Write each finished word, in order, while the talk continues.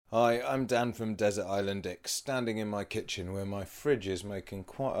Hi, I'm Dan from Desert Island Dicks, standing in my kitchen where my fridge is making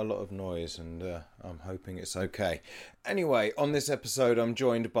quite a lot of noise and I'm hoping it's okay. Anyway, on this episode I'm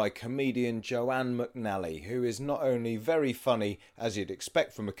joined by comedian Joanne Mcnally, who is not only very funny, as you'd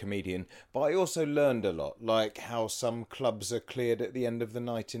expect from a comedian, but I also learned a lot, like how some clubs are cleared at the end of the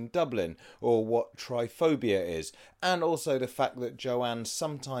night in Dublin, or what triphobia is, and also the fact that Joanne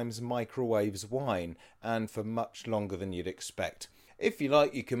sometimes microwaves wine, and for much longer than you'd expect. If you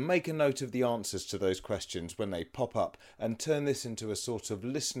like, you can make a note of the answers to those questions when they pop up and turn this into a sort of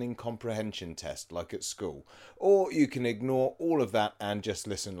listening comprehension test like at school. Or you can ignore all of that and just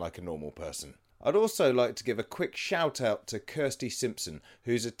listen like a normal person. I'd also like to give a quick shout out to Kirsty Simpson,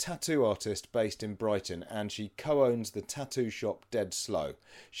 who's a tattoo artist based in Brighton, and she co-owns the tattoo shop Dead Slow.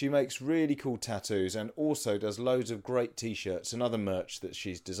 She makes really cool tattoos and also does loads of great t-shirts and other merch that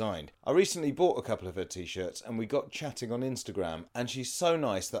she's designed. I recently bought a couple of her t-shirts and we got chatting on Instagram, and she's so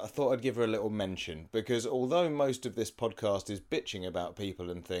nice that I thought I'd give her a little mention, because although most of this podcast is bitching about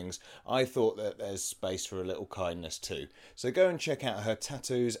people and things, I thought that there's space for a little kindness too. So go and check out her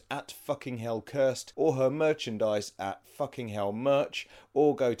tattoos at fucking hell Cursed, or her merchandise at fucking hell merch,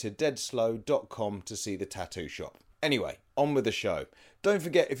 or go to deadslow.com to see the tattoo shop. Anyway, on with the show. Don't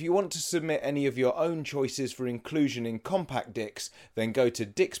forget, if you want to submit any of your own choices for inclusion in Compact Dicks, then go to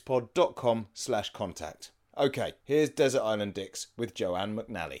dixpod.com/contact. Okay, here's Desert Island Dicks with Joanne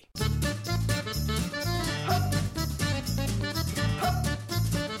Mcnally.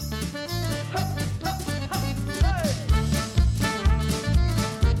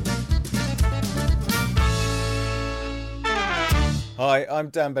 Hi, I'm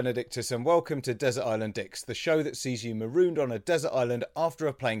Dan Benedictus and welcome to Desert Island Dicks, the show that sees you marooned on a desert island after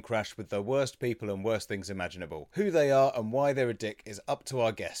a plane crash with the worst people and worst things imaginable. Who they are and why they're a dick is up to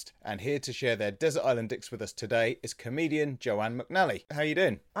our guest. And here to share their Desert Island Dicks with us today is comedian Joanne Mcnally. How you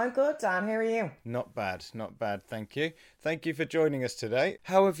doing? I'm good, Dan. How are you? Not bad, thank you. Thank you for joining us today.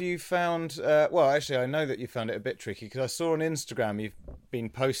 How have you found, well actually I know that you found it a bit tricky because I saw on Instagram you've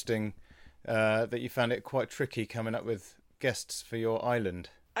been posting that you found it quite tricky coming up with guests for your island.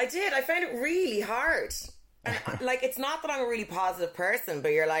 I did. I found it really hard. And it's not that I'm a really positive person,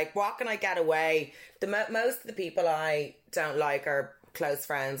 but you're like, what can I get away? Most of the people I don't like are close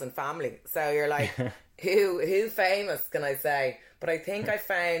friends and family. So you're like, who famous can I say? But I think I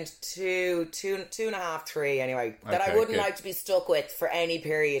found two and a half, three anyway, that I wouldn't like to be stuck with for any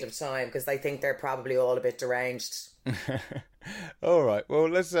period of time, because I think they're probably all a bit deranged. All right, well,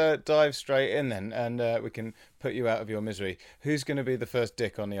 let's dive straight in then, and we can put you out of your misery. Who's going to be the first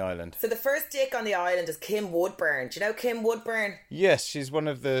dick on the island? So the first dick on the island is Kim Woodburn. Do you know Kim Woodburn? Yes, she's one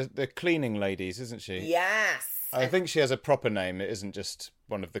of the cleaning ladies, isn't she? Yes. I think she has a proper name. It isn't just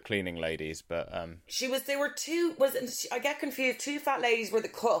one of the cleaning ladies, but there were two, I get confused, two fat ladies were the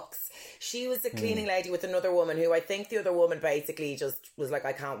cooks. She was the cleaning lady with another woman who I think the other woman basically just was like,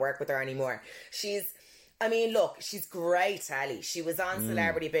 I can't work with her anymore. She's great, Ellie. She was on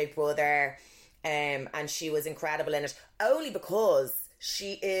Celebrity Big Brother, and she was incredible in it, only because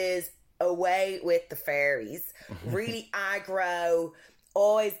she is away with the fairies, really aggro,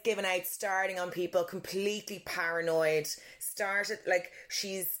 always giving out, starting on people, completely paranoid.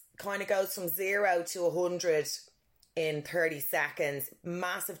 She's kind of goes from 0 to 100 in 30 seconds.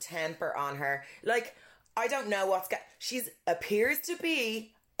 Massive temper on her. Like, I don't know she appears to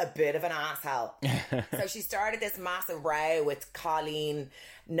be a bit of an asshole. So she started this massive row with Colleen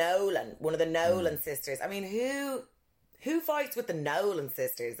Nolan, one of the Nolan sisters. I mean, who fights with the Nolan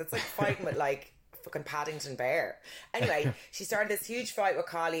sisters? It's like fighting with like fucking Paddington Bear. Anyway, she started this huge fight with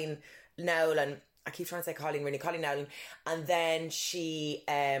Colleen Nolan. I keep trying to say Colleen Nolan. And then she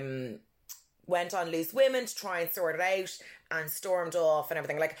went on Loose Women to try and sort it out and stormed off and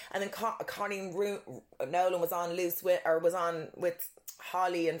everything. And then Colleen Nolan was on was on with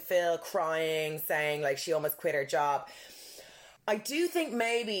Holly and Phil, crying, saying like she almost quit her job. I do think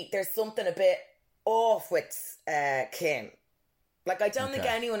maybe there's something a bit off with Kim. Like, I don't think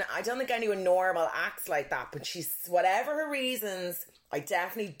anyone normal acts like that, but she's, whatever her reasons, I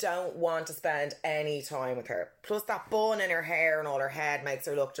definitely don't want to spend any time with her. Plus that bun in her hair and all her head makes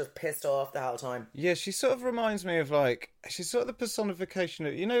her look just pissed off the whole time. Yeah, she sort of reminds me of she's sort of the personification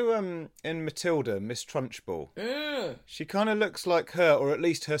of, in Matilda, Miss Trunchbull. She kind of looks like her, or at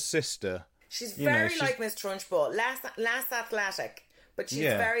least her sister. She's very like Miss Trunchbull, less athletic. But she's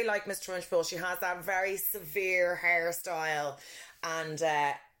very like Miss Trunchbull. She has that very severe hairstyle, and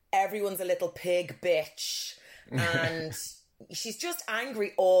everyone's a little pig bitch, and she's just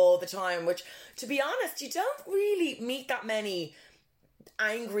angry all the time, which, to be honest, you don't really meet that many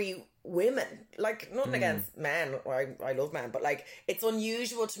angry women. Like, nothing against men. I love men, but like, it's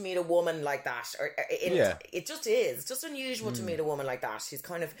unusual to meet a woman like that. It just is. It's just unusual to meet a woman like that. She's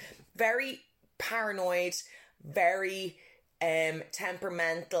kind of very paranoid, very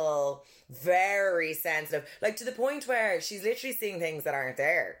temperamental, very sensitive, like to the point where she's literally seeing things that aren't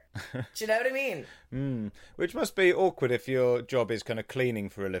there. Do you know what I mean? Which must be awkward if your job is kind of cleaning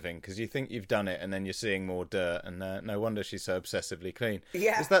for a living, because you think you've done it and then you're seeing more dirt, and no wonder she's so obsessively clean.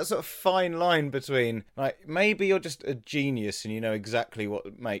 Yeah. It's that sort of fine line between, like, maybe you're just a genius and you know exactly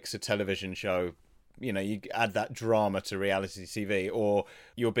what makes a television show, you know, you add that drama to reality TV, or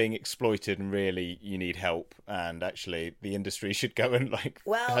you're being exploited and really you need help, and actually the industry should go and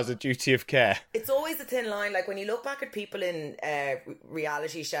has a duty of care. It's always a thin line. Like, when you look back at people in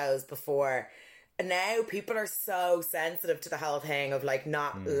reality shows before, and now people are so sensitive to the whole thing of like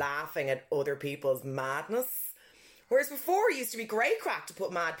not laughing at other people's madness. Whereas before it used to be great crack to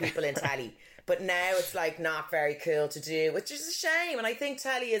put mad people in telly. But now it's like not very cool to do, which is a shame. And I think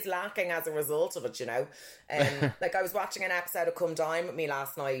telly is lacking as a result of it, you know. Like, I was watching an episode of Come Dine With Me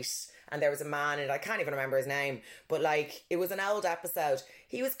last night, and there was a man in it, I can't even remember his name, but like, it was an old episode.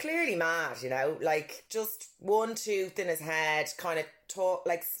 He was clearly mad, you know, like just one tooth in his head, kind of talk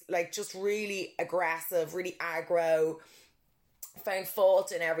like just really aggressive, really aggro, found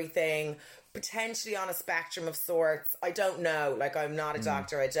fault in everything, potentially on a spectrum of sorts. I don't know. Like, I'm not a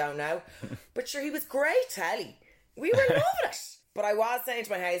doctor. I don't know. But sure, he was great telly. We were loving it. But I was saying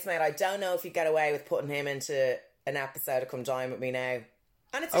to my housemate, I don't know if you get away with putting him into an episode of Come Dine With Me now.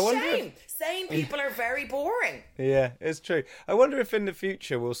 And it's a shame. Sane people are very boring. Yeah, it's true. I wonder if in the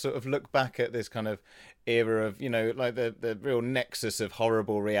future we'll sort of look back at this kind of era of, you know, like the real nexus of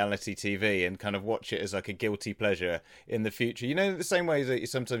horrible reality TV and kind of watch it as like a guilty pleasure in the future. You know, the same way that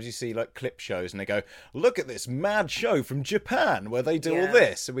sometimes you see like clip shows and they go, look at this mad show from Japan where they do all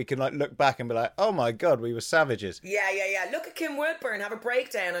this. And we can like look back and be like, oh my God, we were savages. Yeah. Look at Kim Woodburn have a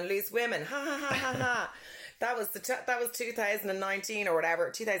breakdown on loose women. Ha ha ha ha ha. That was 2019 or whatever,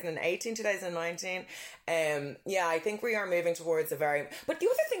 2018, 2019. Yeah, I think we are moving towards a very... But the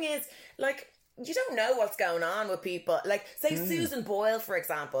other thing is, like, you don't know what's going on with people. Like, say Susan Boyle, for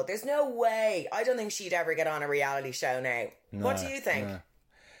example. There's no way. I don't think she'd ever get on a reality show now. No, what do you think? No.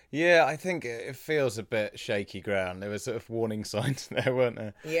 Yeah, I think it feels a bit shaky ground. There were sort of warning signs there, weren't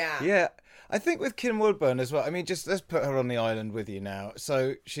there? Yeah. Yeah. I think with Kim Woodburn as well, I mean, just let's put her on the island with you now.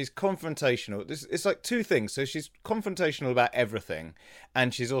 So she's confrontational. It's like two things. So she's confrontational about everything,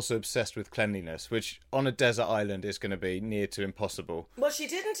 and she's also obsessed with cleanliness, which on a desert island is going to be near to impossible. Well, she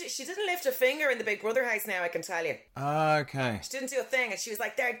didn't lift a finger in the Big Brother house now, I can tell you. Okay. She didn't do a thing, and she was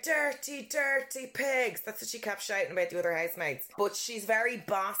like, they're dirty, dirty pigs. That's what she kept shouting about the other housemates. But she's very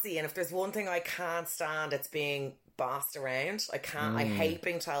bossy, and if there's one thing I can't stand, it's being bossed around. I can't. I hate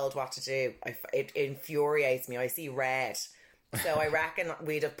being told what to do. It infuriates me. I see red. So I reckon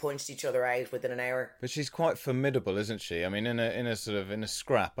we'd have punched each other out within an hour. But she's quite formidable, isn't she? I mean, in a sort of in a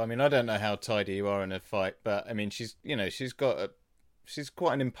scrap. I mean, I don't know how tidy you are in a fight, but I mean, she's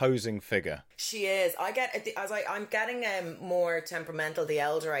quite an imposing figure. She is. I'm getting more temperamental the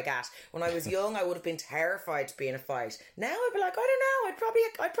elder I get. When I was young, I would have been terrified to be in a fight. Now I'd be like, I don't know.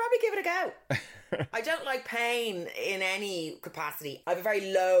 I'd probably give it a go. I don't like pain in any capacity. I have a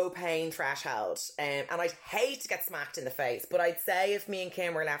very low pain threshold, and I'd hate to get smacked in the face. But I'd say if me and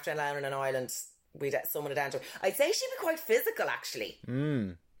Kim were left alone on an island, we'd summon it down to her. I'd say she'd be quite physical, actually.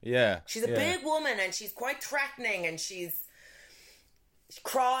 Yeah. She's a big woman, and she's quite threatening, and she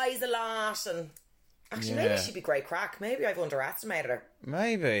cries a lot, and actually maybe she'd be great crack. Maybe I've underestimated her.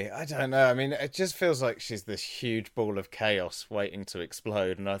 Maybe. I don't know. I mean, it just feels like she's this huge ball of chaos waiting to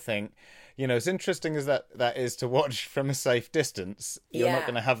explode, and I think, you know, as interesting as that is to watch from a safe distance, you're not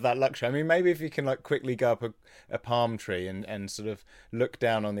going to have that luxury. I mean, maybe if you can like quickly go up a palm tree and sort of look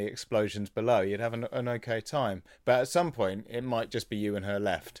down on the explosions below, you'd have an okay time. But at some point, it might just be you and her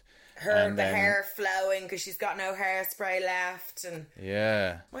left. Hair flowing because she's got no hairspray left, and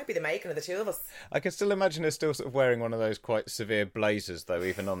might be the making of the two of us. I can still imagine her still sort of wearing one of those quite severe blazers, though,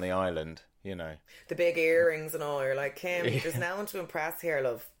 even on the island. You know, the big earrings and all. You're like, Kim, there's no one to impress here,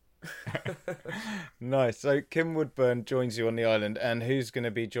 love. Nice. So Kim Woodburn joins you on the island, and who's going to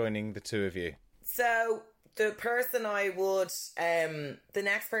be joining the two of you? So the person I would, the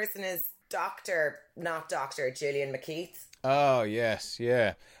next person is not Dr. Gillian McKeith. Oh, yes,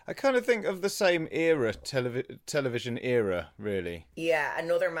 yeah. I kind of think of the same era, television era, really. Yeah,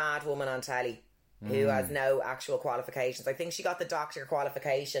 another mad woman on telly who has no actual qualifications. I think she got the doctor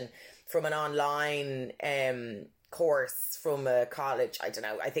qualification from an online course from a college. I don't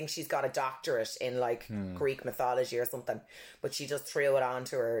know. I think she's got a doctorate in like Greek mythology or something, but she just threw it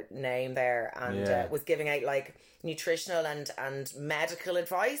onto her name there and was giving out like nutritional and medical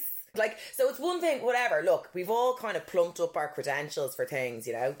advice. Like, so it's one thing, whatever. Look, we've all kind of plumped up our credentials for things,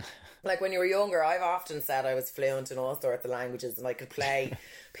 you know. Like when you were younger, I've often said I was fluent in all sorts of languages and I could play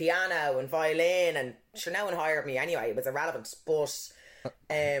piano and violin, and sure, no one hired me anyway. It was irrelevant. But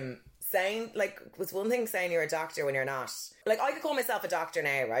saying, like, was one thing saying you're a doctor when you're not. Like, I could call myself a doctor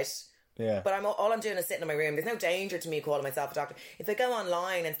now, right? Yeah. But all I'm doing is sitting in my room. There's no danger to me calling myself a doctor. If I go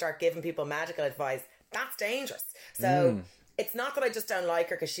online and start giving people medical advice, that's dangerous. So it's not that I just don't like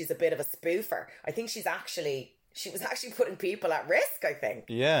her because she's a bit of a spoofer. I think she was actually putting people at risk, I think.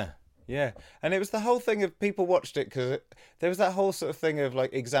 Yeah. Yeah, and it was the whole thing of people watched it because there was that whole sort of thing of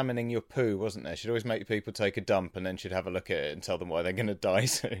like examining your poo, wasn't there? She'd always make people take a dump and then she'd have a look at it and tell them why they're going to die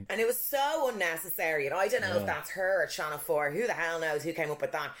soon. And it was so unnecessary, and I don't know if that's her or Channel 4. Who the hell knows who came up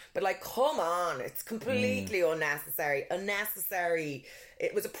with that? But like, come on, it's completely unnecessary. Unnecessary.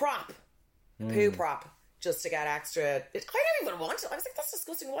 It was a prop, poo prop. Just to get extra. I don't even want it. I was like, that's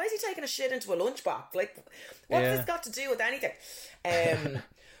disgusting. Why is he taking a shit into a lunchbox? Like, what's this got to do with anything?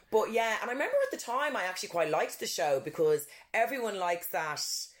 But yeah, and I remember at the time I actually quite liked the show because everyone likes that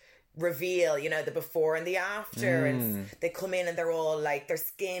reveal, you know, the before and the after, and they come in and they're all like, their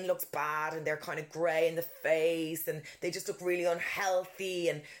skin looks bad and they're kind of grey in the face and they just look really unhealthy,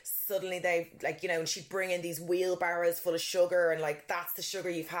 and suddenly they, like, you know, and she'd bring in these wheelbarrows full of sugar and like, that's the sugar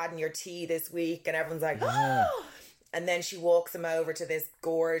you've had in your tea this week, and everyone's like, oh, and then she walks them over to this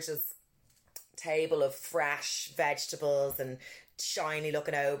gorgeous table of fresh vegetables and shiny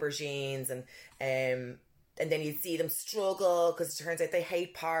looking aubergines, and then you'd see them struggle because it turns out they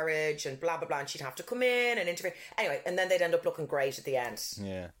hate porridge and blah blah blah, and she'd have to come in and interview anyway, and then they'd end up looking great at the end.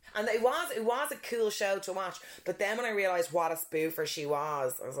 Yeah, and it was a cool show to watch. But then when I realised what a spoofer she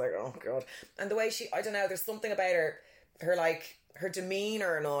was, I was like, oh god. And the way she, I don't know, there's something about her like her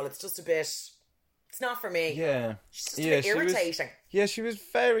demeanour and all, it's just a bit, it's not for me. Yeah, she's just a bit irritating. She was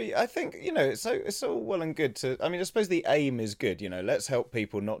very, I think, you know, it's all well and good to, I mean, I suppose the aim is good, you know, let's help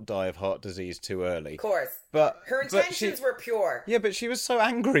people not die of heart disease too early. Of course. But her intentions were pure. Yeah, but she was so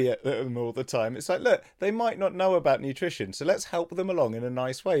angry at them all the time. It's like, look, they might not know about nutrition, so let's help them along in a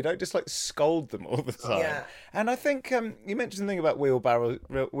nice way. Don't just like scold them all the time. Yeah. And I think you mentioned something about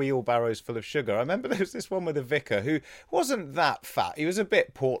wheelbarrows full of sugar. I remember there was this one with a vicar who wasn't that fat. He was a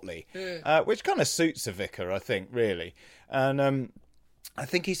bit portly, which kind of suits a vicar, I think, really. And I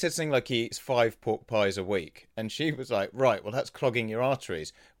think he said something like he eats 5 pork pies a week. And she was like, right, well, that's clogging your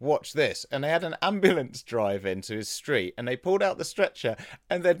arteries. Watch this. And they had an ambulance drive into his street and they pulled out the stretcher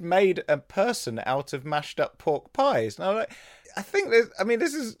and they'd made a person out of mashed up pork pies. And I'm like, I think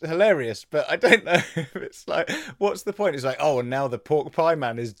this is hilarious, but I don't know if it's like, what's the point? It's like, oh, and now the pork pie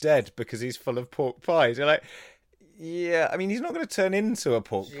man is dead because he's full of pork pies. You're like, yeah, I mean, he's not going to turn into a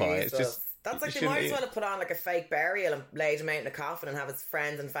pork pie. It's just... That's like, they might as well have put on like a fake burial and laid him out in a coffin and have his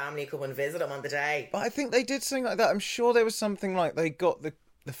friends and family come and visit him on the day. But I think they did something like that. I'm sure there was something like they got the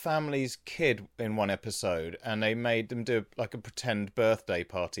family's kid in one episode and they made them do like a pretend birthday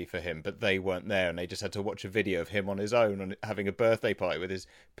party for him, but they weren't there and they just had to watch a video of him on his own and having a birthday party with his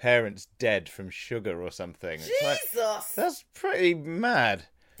parents dead from sugar or something. Jesus! Like, that's pretty mad.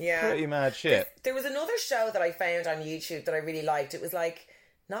 Yeah. Pretty mad shit. There was another show that I found on YouTube that I really liked. It was like,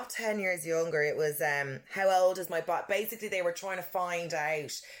 not 10 years younger, it was how old is my body? Basically they were trying to find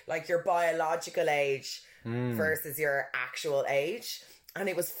out like your biological age versus your actual age, and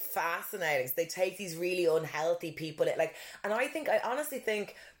it was fascinating. So they take these really unhealthy people, and I honestly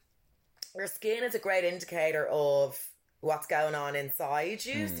think your skin is a great indicator of what's going on inside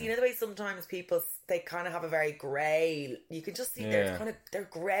you. So you know the way sometimes people, they kind of have a very grey, you can just see they're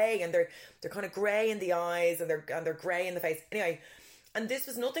grey, and they're kind of grey in the eyes, and they're grey in the face anyway. And this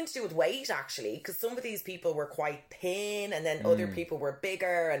was nothing to do with weight, actually, because some of these people were quite thin, and then other people were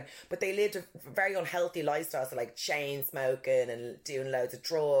bigger, but they lived a very unhealthy lifestyle, so like chain smoking and doing loads of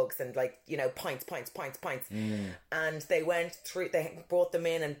drugs and like, you know, pints. And they brought them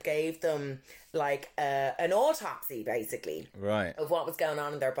in and gave them like an autopsy, basically, right, of what was going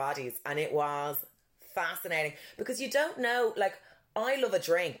on in their bodies, and it was fascinating because you don't know. Like, I love a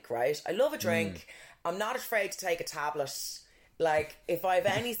drink, right? I love a drink. I'm not afraid to take a tablet. Like, if I have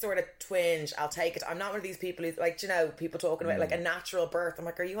any sort of twinge, I'll take it. I'm not one of these people who's like, you know, people talking about like a natural birth. I'm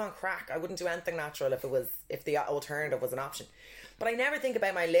like, are you on crack? I wouldn't do anything natural if the alternative was an option. But I never think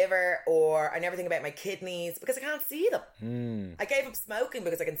about my liver, or I never think about my kidneys because I can't see them. I gave up smoking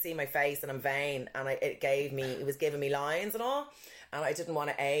because I can see my face and I'm vain, and it was giving me lines and all, and I didn't want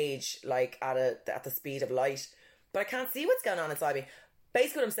to age like at the speed of light. but I can't see what's going on inside me.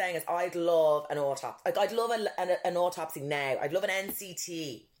 Basically what I'm saying is I'd love an autopsy. Like, I'd love an autopsy now. I'd love an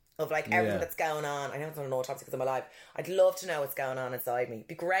NCT of like everything that's going on. I know it's not an autopsy because I'm alive. I'd love to know what's going on inside me. It'd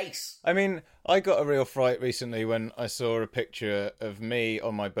be great. I mean, I got a real fright recently when I saw a picture of me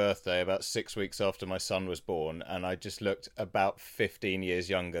on my birthday about 6 weeks after my son was born, and I just looked about 15 years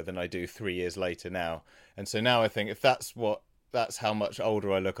younger than I do 3 years later now. And so now I think if that's how much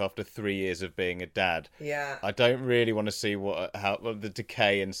older I look after 3 years of being a dad. Yeah. I don't really want to see how the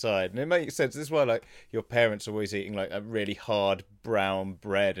decay inside. And it makes sense. This is why, like, your parents are always eating, like, a really hard brown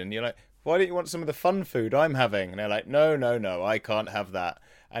bread. And you're like, why don't you want some of the fun food I'm having? And they're like, no, I can't have that.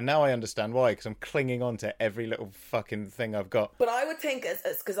 And now I understand why, because I'm clinging on to every little fucking thing I've got. But I would think,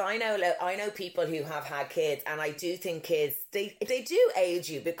 because I know people who have had kids, and I do think kids, they do age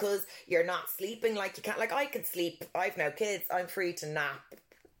you, because you're not sleeping like you can't. Like, I could sleep. I've no kids. I'm free to nap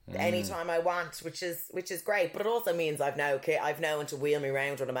anytime I want, which is great. But it also means I've no one to wheel me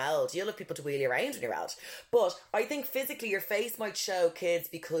around when I'm old. You'll have people to wheel you around when you're old. But I think physically your face might show kids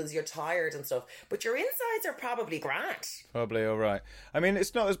because you're tired and stuff, but your insides are probably grand. Probably all right. I mean,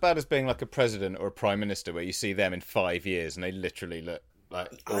 it's not as bad as being like a president or a prime minister where you see them in 5 years and they literally look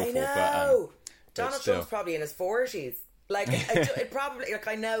like awful. I know. But Donald Trump's probably in his 40s. Like, it probably, like,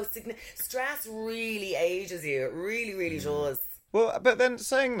 I know, stress really ages you. It really, really does. Well, but then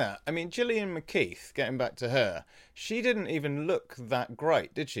saying that, I mean, Gillian McKeith, getting back to her, she didn't even look that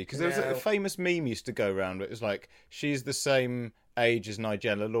great, did she? Because there was a famous meme used to go around where it was like, she's the same age as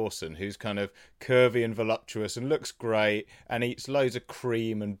Nigella Lawson, who's kind of curvy and voluptuous and looks great and eats loads of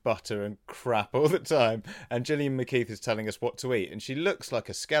cream and butter and crap all the time. And Gillian McKeith is telling us what to eat. And she looks like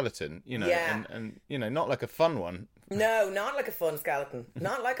a skeleton, you know, and you know, not like a fun one. No, not like a fun skeleton.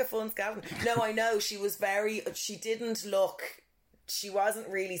 Not like a fun skeleton. No, I know. She wasn't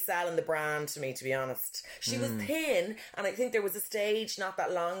really selling the brand to me, to be honest. She was thin, and I think there was a stage not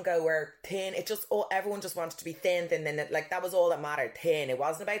that long ago where thin, everyone just wanted to be thin, like, that was all that mattered, thin. It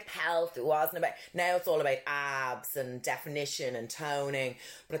wasn't about health, now it's all about abs and definition and toning.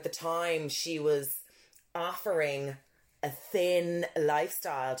 But at the time, she was offering a thin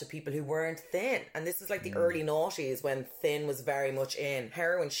lifestyle to people who weren't thin. And this was like the early noughties when thin was very much in.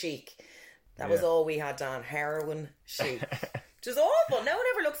 Heroin chic. That was all we had done. Heroin chic. Which is awful. No one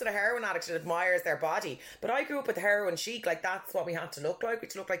ever looks at a heroin addict and admires their body. But I grew up with heroin chic. Like, that's what we had to look like. We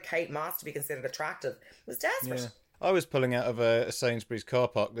had to look like Kate Moss to be considered attractive. It was desperate. Yeah. I was pulling out of a Sainsbury's car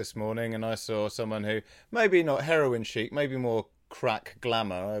park this morning and I saw someone who, maybe not heroin chic, maybe more crack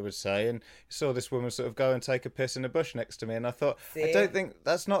glamour, I would say, and saw this woman sort of go and take a piss in a bush next to me, and I thought, I don't think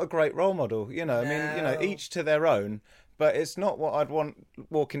that's not a great role model. You know, I mean, you know, each to their own. But it's not what I'd want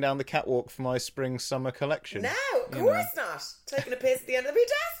walking down the catwalk for my spring-summer collection. No, of course not. Taking a piss at the end, I'd be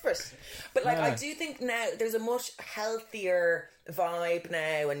desperate. But, like, I do think now there's a much healthier vibe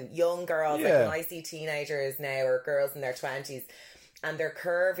now, and young girls, like when I see teenagers now, or girls in their 20s, and they're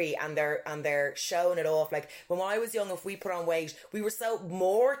curvy, and they're showing it off. Like, when I was young, if we put on weight, we were so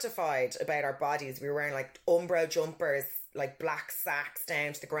mortified about our bodies. We were wearing, like, Umbro jumpers, like black sacks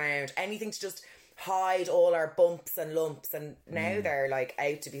down to the ground, anything to just hide all our bumps and lumps, and now they're like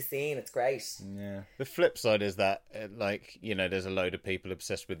out to be seen. It's great. Yeah. The flip side is that, like, you know, there's a load of people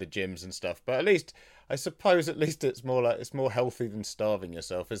obsessed with the gyms and stuff, but at least it's more healthy than starving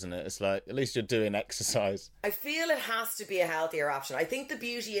yourself, isn't it? It's like, at least you're doing exercise. I feel it has to be a healthier option. I think the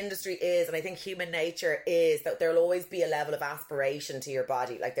beauty industry is, and I think human nature is, that there'll always be a level of aspiration to your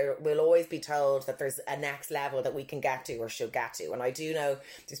body. Like, there will always be told that there's a next level that we can get to or should get to. And I do know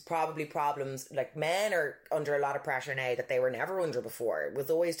there's probably problems, like, men are under a lot of pressure now that they were never under before. It was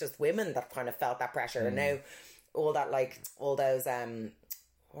always just women that kind of felt that pressure. And now all that, like, all those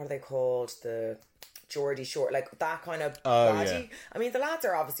what are they called, the Geordie Shore, like that kind of body. I mean, the lads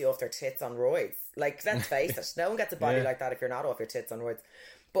are obviously off their tits on roids. Like, let's face it, no one gets a body like that if you're not off your tits on roids.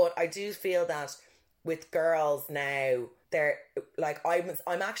 But I do feel that with girls now, they're like,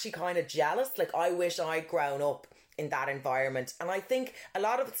 I'm actually kind of jealous. Like, I wish I'd grown up in that environment. And I think a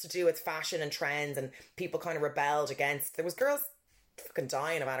lot of it's to do with fashion and trends, and people kind of rebelled against. There was girls fucking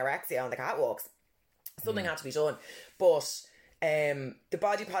dying of anorexia on the catwalks. Something had to be done. But the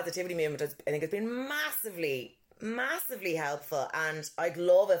body positivity movement, I think, has been massively, massively helpful, and I'd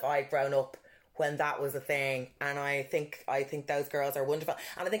love if I'd grown up when that was a thing. And I think those girls are wonderful,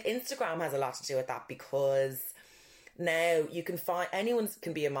 and I think Instagram has a lot to do with that, because now you can find, anyone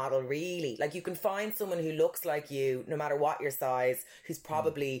can be a model, really. Like, you can find someone who looks like you, no matter what your size, who's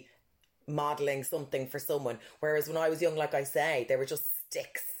probably modelling something for someone. Whereas when I was young, like I say, they were just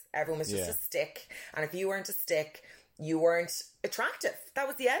sticks. Everyone was just a stick, and if you weren't a stick, you weren't attractive. That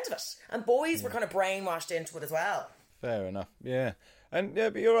was the end of it. And boys were kind of brainwashed into it as well. Fair enough. Yeah. And yeah,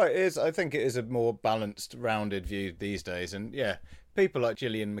 but you're right. I think it is a more balanced, rounded view these days. And yeah, people like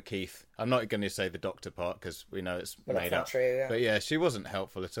Gillian McKeith. I'm not going to say the doctor part because we know it's made that's not up. true, yeah. But yeah, she wasn't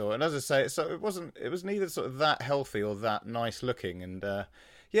helpful at all. And as I say, so it was neither sort of that healthy or that nice looking. And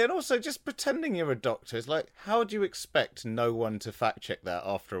yeah, and also just pretending you're a doctor is like, how do you expect no one to fact check that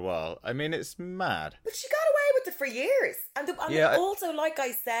after a while? I mean, it's mad. But she got away with it for years. And also, like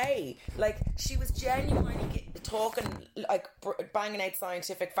I say, like, she was genuinely talking, like, banging out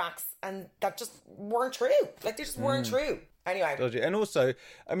scientific facts, and that just weren't true. Like, they just weren't true. Anyway. Dodgy. And also,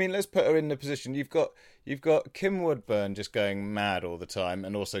 I mean, let's put her in the position. You've got Kim Woodburn just going mad all the time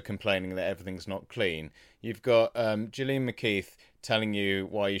and also complaining that everything's not clean. You've got Gillian McKeith telling you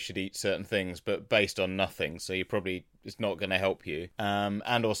why you should eat certain things, but based on nothing. So it's not going to help you.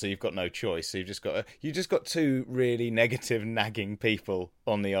 And also you've got no choice. So you just got two really negative, nagging people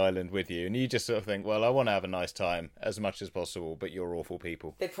on the island with you, and you just sort of think, well, I want to have a nice time as much as possible, but you're awful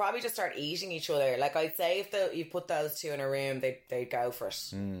people. They'd probably just start eating each other. Like, I'd say if you put those two in a room, they'd go for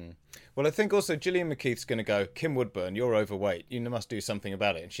it. Well, I think also Gillian McKeith's going to go, Kim Woodburn, you're overweight. You must do something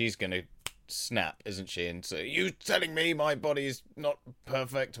about it. And she's going to snap, isn't she? And so, you telling me my body's not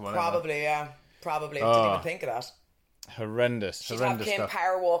perfect? Whatever. Probably, yeah. Probably. Didn't even think of that. Horrendous. She'd have Kim stuff.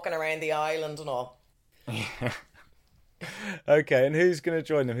 power walking around the island and all. Okay, and who's going to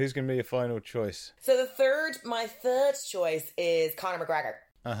join them? Who's going to be your final choice? So my third choice is Conor McGregor.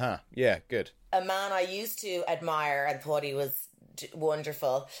 Uh-huh. Yeah, good. A man I used to admire and thought he was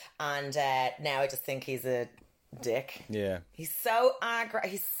wonderful, and now I just think he's a dick. Yeah. He's so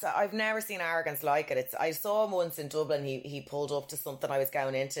I've never seen arrogance like it. I saw him once in Dublin. He pulled up to something I was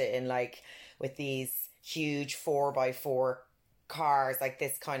going into in, like, with these huge 4x4 cars, like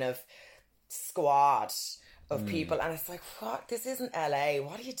this kind of squad of people, and it's like, what? This isn't LA.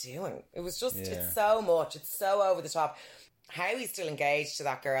 What are you doing? It was just it's so much. It's so over the top. How he's still engaged to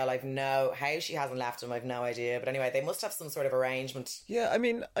that girl, how she hasn't left him, I've no idea. But anyway, they must have some sort of arrangement. Yeah, I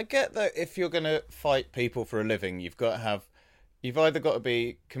mean, I get that if you're going to fight people for a living, you've either got to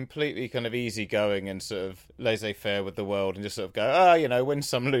be completely kind of easygoing and sort of laissez-faire with the world and just sort of go, win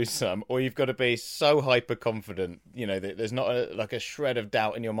some, lose some, or you've got to be so hyper-confident, that there's not a shred of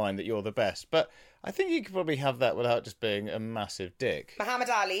doubt in your mind that you're the best. But I think you could probably have that without just being a massive dick. Muhammad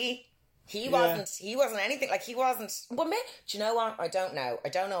Ali, he wasn't anything, like, he wasn't, well, do you know what? I don't know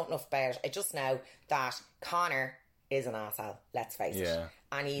enough about it. I just know that Conor is an arsehole, let's face it.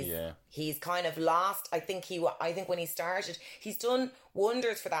 And he's kind of lost. I think when he started, he's done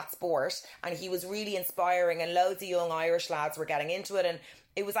wonders for that sport, and he was really inspiring, and loads of young Irish lads were getting into it, and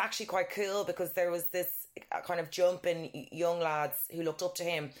it was actually quite cool because there was this kind of jump in young lads who looked up to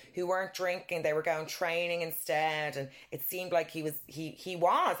him, who weren't drinking, they were going training instead, and it seemed like he was.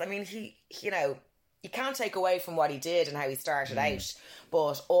 I mean, you can't take away from what he did and how he started out,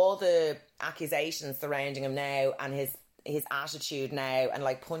 but all the accusations surrounding him now, and his attitude now, and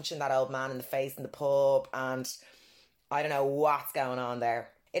like punching that old man in the face in the pub, and I don't know what's going on there.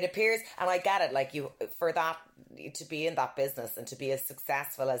 It appears, and I get it, like, for that to be in that business and to be as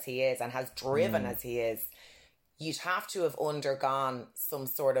successful as he is and as driven as he is, you'd have to have undergone some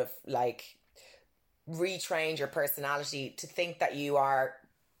sort of, like, retrained your personality to think that you are,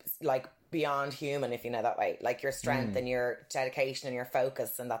 like, beyond human, if you know that way, like your strength and your dedication and your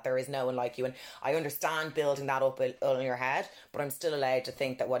focus, and that there is no one like you. And I understand building that up in your head, but I'm still allowed to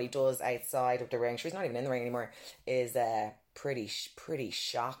think that what he does outside of the ring, he's not even in the ring anymore, is pretty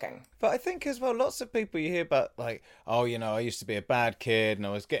shocking. But I think as well, lots of people you hear about, like, I used to be a bad kid and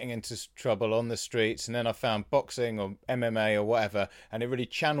I was getting into trouble on the streets, and then I found boxing or MMA or whatever, and it really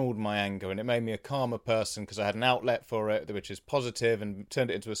channeled my anger and it made me a calmer person because I had an outlet for it, which is positive, and turned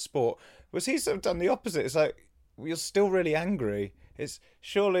it into a sport. Was he sort of done the opposite? It's like, you're still really angry. It's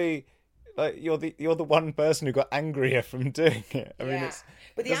surely, like, you're the one person who got angrier from doing it. I mean, it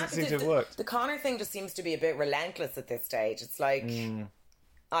doesn't seem to have worked. The Conor thing just seems to be a bit relentless at this stage. It's like,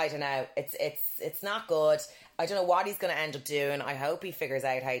 I don't know. It's not good. I don't know what he's going to end up doing. I hope he figures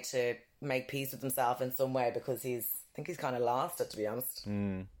out how to make peace with himself in some way, because I think he's kind of lost it, to be honest.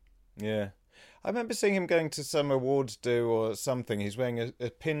 Yeah. I remember seeing him going to some awards do or something. He's wearing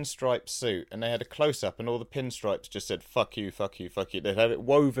a pinstripe suit, and they had a close-up, and all the pinstripes just said, fuck you, fuck you, fuck you. They had it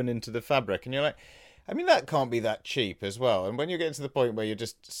woven into the fabric, and you're like, I mean, that can't be that cheap as well. And when you get to the point where you're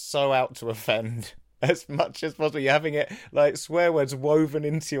just so out to offend as much as possible, you're having it, like, swear words woven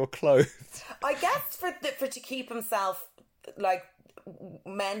into your clothes. I guess for to keep himself, like,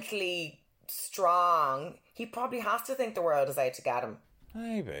 mentally strong, he probably has to think the world is out to get him.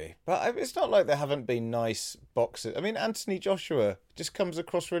 Maybe. But it's not like there haven't been nice boxers. I mean, Anthony Joshua just comes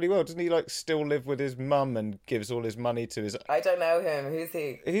across really well. Doesn't he, like, still live with his mum and gives all his money to his... I don't know him. Who's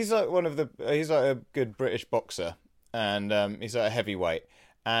he? He's like he's like a good British boxer. And he's like a heavyweight.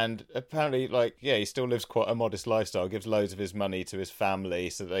 And apparently, like, yeah, he still lives quite a modest lifestyle, gives loads of his money to his family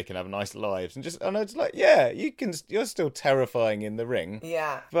so that they can have nice lives. And it's like, yeah, you're still terrifying in the ring.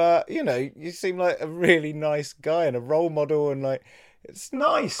 Yeah. But, you know, you seem like a really nice guy and a role model and, like... It's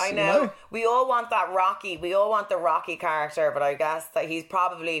nice. I know. You know. We all want that Rocky. We all want the Rocky character, but I guess that he's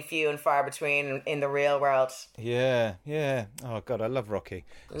probably few and far between in the real world. Yeah, yeah. Oh God, I love Rocky.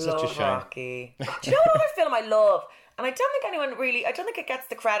 Such a shame. Rocky. Do you know what other film I love? And I don't think anyone really. I don't think it gets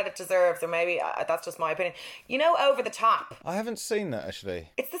the credit it deserves, or maybe that's just my opinion. You know, Over the Top. I haven't seen that actually.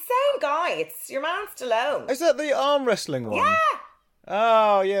 It's the same guy. It's your man Stallone. Is that the arm wrestling one? Yeah.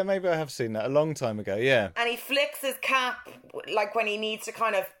 Oh, yeah, maybe I have seen that a long time ago, yeah. And he flicks his cap, like when he needs to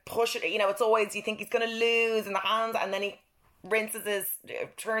kind of push it. You know, it's always, you think he's going to lose in the hands, and then he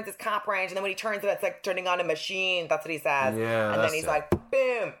turns his cap around, and then when he turns it, it's like turning on a machine. That's what he says. Yeah, and then he's like,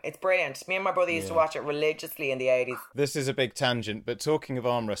 boom. It's brilliant. Me and my brother used to watch it religiously in the 80s. This is a big tangent, but talking of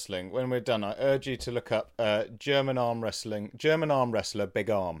arm wrestling, when we're done, I urge you to look up German arm wrestler,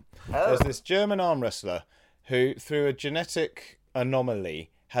 Big Arm. Oh. There's this German arm wrestler who, through a genetic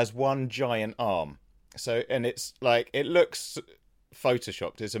anomaly, has one giant arm. So, and it's like, it looks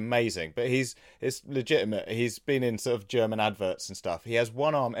photoshopped, it's amazing, but it's legitimate. He's been in sort of German adverts and stuff. He has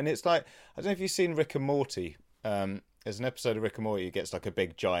one arm, and it's like, I don't know if you've seen Rick and Morty. There's an episode of Rick and Morty who gets like a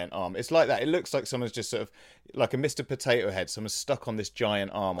big giant arm. It's like that. It looks like someone's just sort of like a Mr. Potato Head. Someone's stuck on this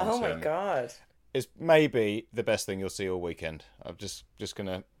giant arm onto him. Oh my God. It's maybe the best thing you'll see all weekend. I'm just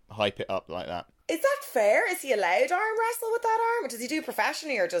gonna hype it up like that. Is that fair? Is he allowed to arm wrestle with that arm? Does he do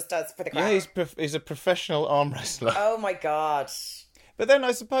professionally or just does for the crowd? Yeah, he's a professional arm wrestler. Oh my God. But then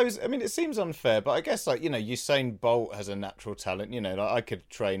I suppose, I mean, it seems unfair, but I guess, like, you know, Usain Bolt has a natural talent. You know, like, I could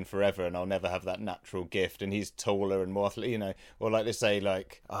train forever and I'll never have that natural gift, and he's taller and more athletic, you know. Or like they say,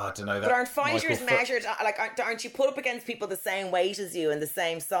 like, I don't know. That but aren't fighters measured, like, aren't you put up against people the same weight as you and the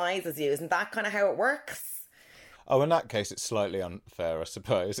same size as you? Isn't that kind of how it works? Oh, in that case, it's slightly unfair, I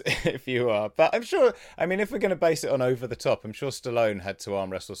suppose, if you are. But I'm sure, I mean, if we're going to base it on Over the Top, I'm sure Stallone had to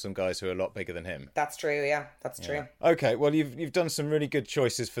arm wrestle some guys who are a lot bigger than him. That's true, yeah. That's true. Okay, well, you've done some really good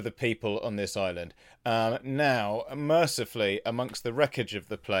choices for the people on this island. Now, mercifully, amongst the wreckage of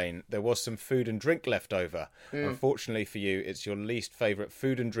the plane, there was some food and drink left over. Unfortunately for you, it's your least favourite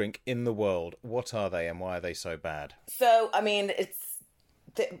food and drink in the world. What are they and why are they so bad? So, I mean,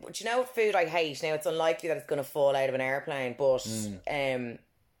 do you know what food I hate? Now, it's unlikely that it's going to fall out of an airplane, but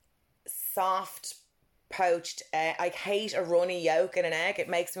soft poached egg. I hate a runny yolk in an egg. It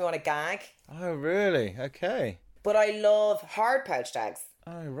makes me want to gag. Oh, really? Okay. But I love hard poached eggs.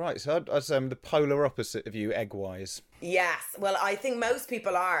 Oh, right. So I'd say I'm the polar opposite of you, egg-wise. Yes. Well, I think most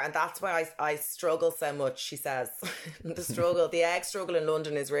people are, and that's why I struggle so much, she says. The egg struggle in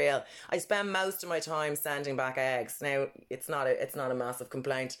London is real. I spend most of my time sending back eggs. Now, it's not a massive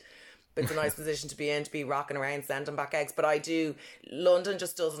complaint. But it's a nice position to be rocking around sending back eggs. But London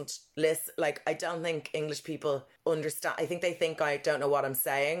just doesn't listen. Like, I don't think English people understand. I think they think I don't know what I'm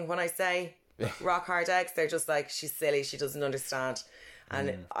saying when I say rock hard eggs. They're just like, she's silly, she doesn't understand.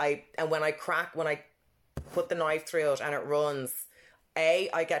 And when I put the knife through it and it runs,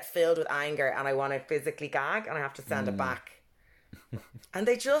 I get filled with anger and I want to physically gag and I have to send it back. And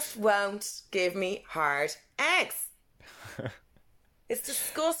they just won't give me hard eggs. It's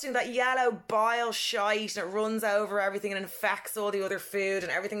disgusting, that yellow bile shite, and it runs over everything and infects all the other food, and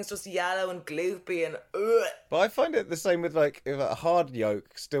everything's just yellow and gloopy and ugh. But I find it the same with, like, if a hard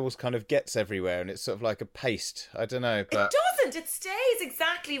yolk still kind of gets everywhere and it's sort of like a paste. I don't know, but... It doesn't. It stays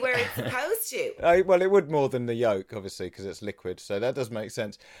exactly where it's supposed to. Well, it would more than the yolk, obviously, because it's liquid, so that does make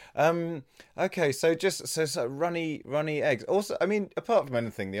sense. Okay, so runny eggs. Also, I mean, apart from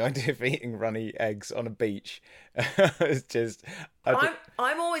anything, the idea of eating runny eggs on a beach is just...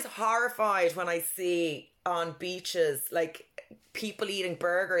 I'm always horrified when I see on beaches, like, people eating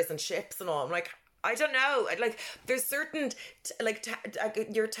burgers and chips and all. I'm like, I don't know. Like, there's certain,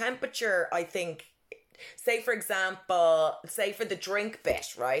 your temperature, I think, say, for example, say for the drink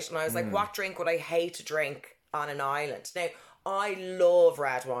bit, right? And I was like, what drink would I hate to drink on an island? Now, I love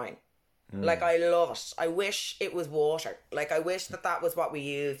red wine. Like, I love it. I wish it was water. Like, I wish that was what we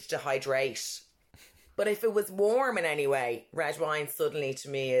used to hydrate. But if it was warm in any way, red wine suddenly to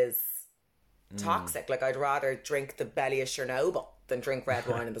me is toxic. Like, I'd rather drink the belly of Chernobyl than drink red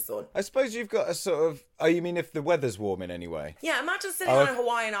wine in the sun. I suppose you've got a sort of... Oh, you mean if the weather's warm in any way? Yeah, imagine sitting on a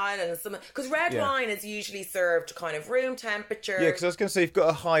Hawaiian island. Because red wine is usually served kind of room temperature. Yeah, because I was going to say you've got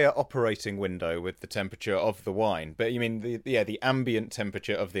a higher operating window with the temperature of the wine. But you mean the ambient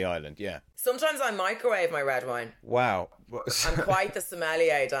temperature of the island, yeah. Sometimes I microwave my red wine. Wow. I'm quite the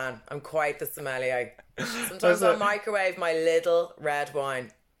sommelier, Dan. I'm quite the sommelier. Sometimes I microwave my little red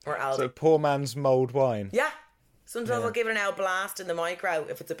wine. Or Aldi. So poor man's mulled wine. Yeah. Sometimes I'll give it an out blast in the micro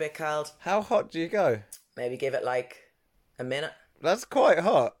if it's a bit cold. How hot do you go? Maybe give it like a minute. That's quite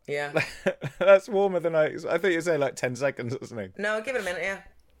hot. Yeah. That's warmer than I think you say like 10 seconds or something. No, give it a minute, yeah.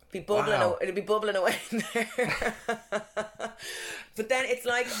 It'll be bubbling away in there. But then it's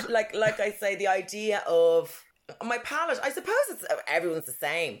like I say, the idea of my palate, I suppose everyone's the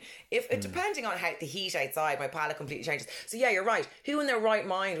same. If depending on how the heat outside, my palate completely changes. So yeah, you're right. Who in their right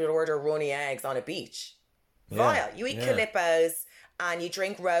mind would order runny eggs on a beach? Vile. You eat calippos and you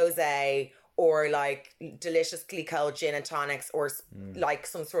drink rosé or like deliciously cold gin and tonics or like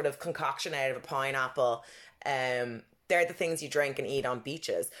some sort of concoction out of a pineapple. They're the things you drink and eat on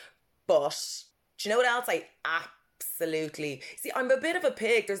beaches. But do you know what else I absolutely... See, I'm a bit of a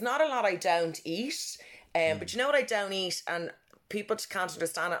pig. There's not a lot I don't eat. But you know what I don't eat, and people just can't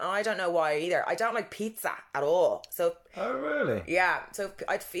understand it, and I don't know why either. I don't like pizza at all. So, oh really? Yeah. So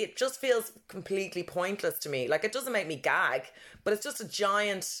it just feels completely pointless to me. Like, it doesn't make me gag, but it's just a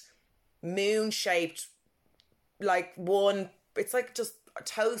giant moon-shaped, like one. It's like just a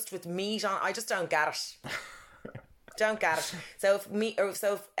toast with meat on. I just don't get it. Don't get it. So if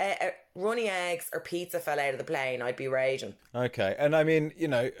runny eggs or pizza fell out of the plane, I'd be raging. Okay, and I mean, you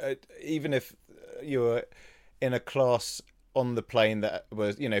know, even if you were in a class on the plane that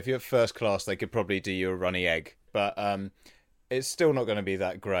was, you know, if you're first class, they could probably do you a runny egg, but it's still not going to be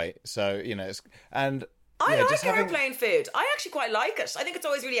that great. So, you know, I like airplane food. I actually quite like it. I think it's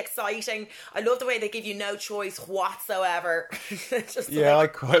always really exciting. I love the way they give you no choice whatsoever. I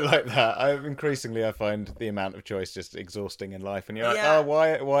quite like that. I find the amount of choice just exhausting in life. And you're like, oh,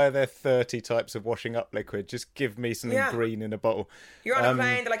 why are there 30 types of washing up liquid? Just give me something green in a bottle. You're on a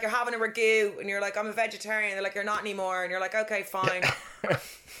plane, they're like, you're having a ragu, and you're like, I'm a vegetarian. They're like, you're not anymore. And you're like, okay, fine.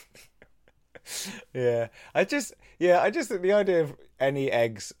 I just think the idea of any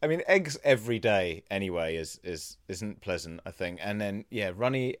eggs, I mean, eggs every day anyway isn't pleasant, I think. And then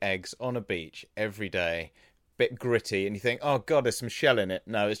runny eggs on a beach every day, bit gritty, and you think, oh god, there's some shell in it.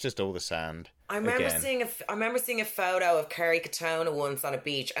 No, it's just all the sand. I remember seeing a photo of Kerry Katona once on a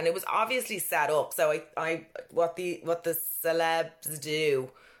beach, and it was obviously set up. So what the celebs do,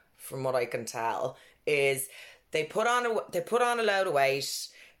 from what I can tell, is they put on a load of weight.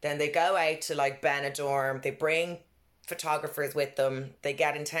 Then they go out to like Benidorm. They bring photographers with them. They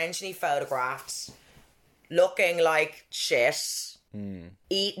get intentionally photographed, looking like shit,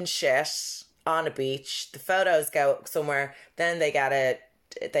 eating shit on a beach. The photos go somewhere. Then they get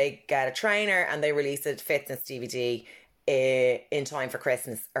a trainer and they release a fitness DVD in time for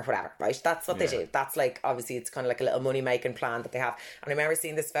Christmas or whatever, right? That's what they do. That's like, obviously it's kind of like a little money making plan that they have. And I remember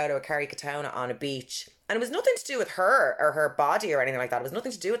seeing this photo of Kerry Katona on a beach, and it was nothing to do with her or her body or anything like that. It was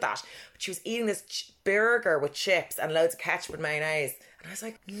nothing to do with that. But she was eating this burger with chips and loads of ketchup and mayonnaise. And I was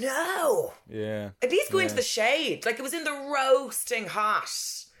like, no. Yeah. At least go into the shade. Like, it was in the roasting hot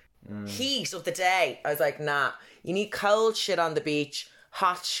heat of the day. I was like, nah. You need cold shit on the beach,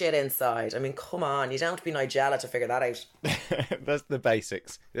 hot shit inside. I mean, come on. You don't have to be Nigella to figure that out. That's the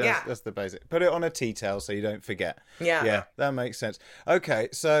basics. That's the basic. Put it on a tea towel so you don't forget. Yeah, that makes sense. Okay,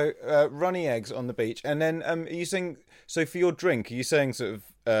 so runny eggs on the beach. And then are you saying, so for your drink, are you saying sort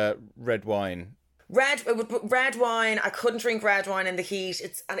of red wine? Red wine. I couldn't drink red wine in the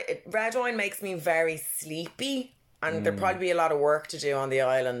heat. Red wine makes me very sleepy. And there'd probably be a lot of work to do on the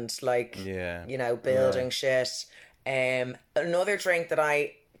island. Like, you know, building shit. Another drink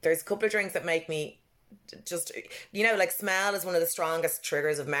there's a couple of drinks that make me just, you know, like, smell is one of the strongest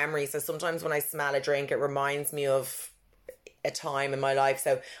triggers of memory. So sometimes when I smell a drink, it reminds me of a time in my life.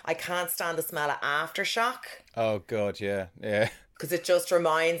 So I can't stand the smell of aftershock. Oh god, yeah. Because it just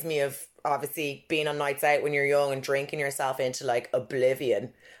reminds me of obviously being on nights out when you're young and drinking yourself into like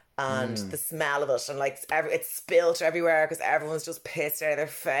oblivion. And the smell of it, and like it's spilt everywhere because everyone's just pissed out of their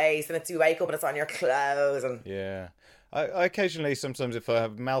face, and you wake up and it's on your clothes. And I occasionally, sometimes if I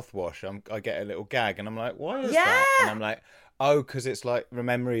have mouthwash, I get a little gag, and I'm like, why is that? And I'm like, oh, because it's like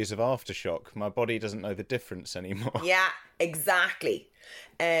memories of aftershock. My body doesn't know the difference anymore. Yeah, exactly.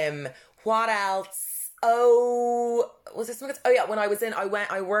 What else? Oh, was there something? Oh yeah, when I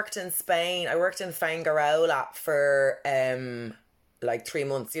worked in Spain. I worked in Fangarola for like 3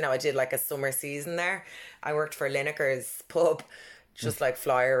 months. You know, I did like a summer season there. I worked for Lineker's pub. just like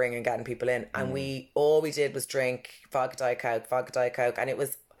flyering and getting people in. And all we did was drink vodka Diet Coke. And it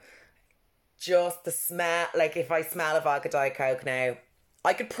was just the smell. Like, if I smell a vodka Diet Coke now,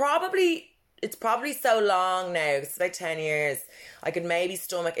 I could probably... It's probably so long now, it's about 10 years. I could maybe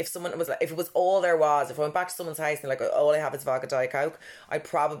stomach if someone was like, if it was all there was, if I went back to someone's house and like, all I have is vodka Diet Coke, I'd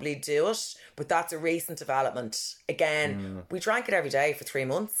probably do it. But that's a recent development. Again, we drank it every day for 3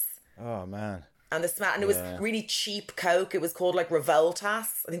 months. Oh, man. And the smell, and it was really cheap Coke. It was called like Revoltas.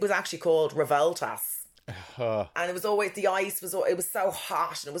 I think it was actually called Revoltas. And it was always, the ice was, it was so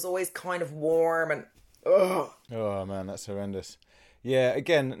hot and it was always kind of warm and, oh man, that's horrendous. Yeah,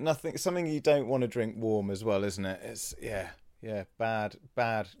 again, something you don't want to drink warm as well, isn't it? It's, bad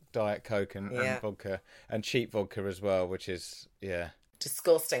Diet Coke and vodka, and cheap vodka as well, which is,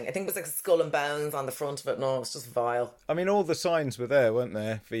 disgusting. I think it was like skull and bones on the front of it. No, it's just vile. I mean, all the signs were there, weren't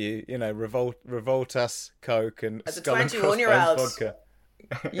there, for you? You know, Revoltas, Coke, and as a skull and 21-year-old vodka.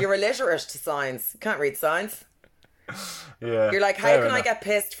 You're illiterate to signs. You can't read signs. Yeah, you're like, how can I get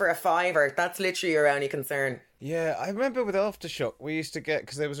pissed for a £5? That's literally your only concern. Yeah, I remember with Aftershock we used to get,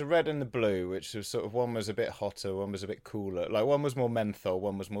 because there was a red and the blue, which was sort of, one was a bit hotter, one was a bit cooler, like one was more menthol,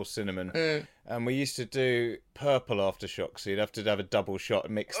 one was more cinnamon, and we used to do purple Aftershock, so you'd have to have a double shot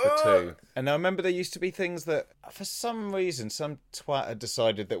and mix the two. And I remember there used to be things that for some reason some twat had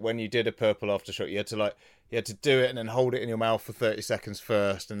decided that when you did a purple Aftershock you had to do it and then hold it in your mouth for 30 seconds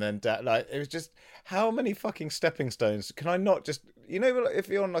first, and then like, it was just, how many fucking stepping stones can I not just, you know, if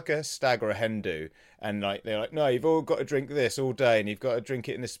you're on like a stag or a hen do, and like they're like, no, you've all got to drink this all day and you've got to drink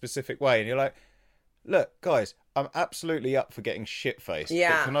it in this specific way, and you're like, look guys, I'm absolutely up for getting shit-faced,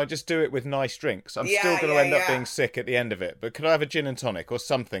 but can I just do it with nice drinks? I'm still going to end up being sick at the end of it, but could I have a gin and tonic or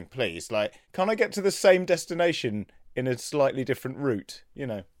something, please? Like, can I get to the same destination in a slightly different route, you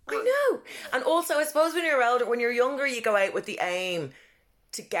know? I know. And also, I suppose when you're older, when you're younger, you go out with the aim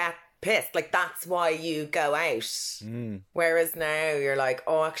to get pissed. Like, that's why you go out. Whereas now you're like,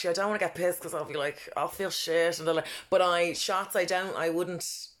 oh, actually, I don't want to get pissed because I'll be like, I'll feel shit. And like, but I just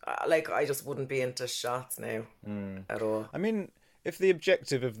wouldn't be into shots now at all. I mean, if the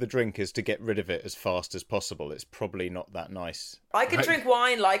objective of the drink is to get rid of it as fast as possible, it's probably not that nice. I can drink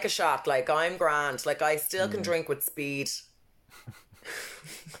wine like a shot. Like, I'm grand. Like, I still can drink with speed.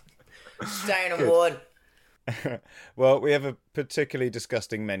 Down in one. Well, we have a particularly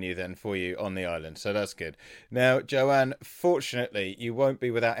disgusting menu then for you on the island, so that's good. Now, Joanne, fortunately, you won't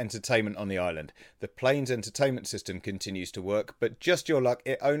be without entertainment on the island. The plane's entertainment system continues to work, but just your luck,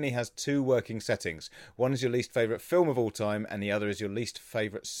 it only has 2 working settings. One is your least favourite film of all time, and the other is your least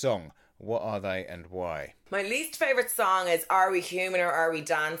favourite song. What are they and why? My least favourite song is Are We Human or Are We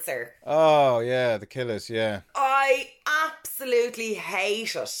Dancer? Oh, yeah, The Killers, yeah. I absolutely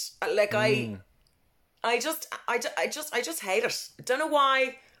hate it. Like, I just hate it. I don't know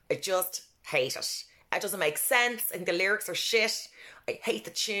why. I just hate it. It doesn't make sense. I think the lyrics are shit. I hate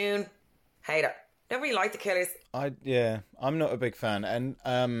the tune. Hate it. Don't really like the Killers. I'm not a big fan.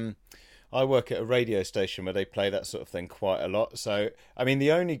 And I work at a radio station where they play that sort of thing quite a lot. So, I mean,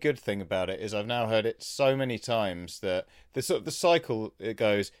 the only good thing about it is I've now heard it so many times that the cycle, it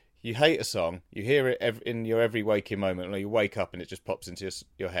goes, you hate a song, you hear it in your every waking moment, or you wake up and it just pops into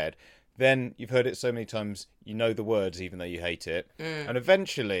your head. Then you've heard it so many times, you know the words even though you hate it. And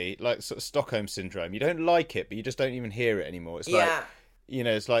eventually, like sort of Stockholm Syndrome, you don't like it, but you just don't even hear it anymore. It's like, you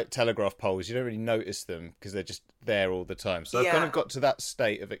know, it's like telegraph poles. You don't really notice them because they're just there all the time. So I've kind of got to that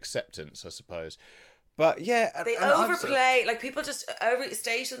state of acceptance, I suppose. But yeah, they overplay, like people just,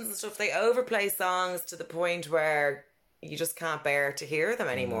 stations and stuff, they overplay songs to the point where you just can't bear to hear them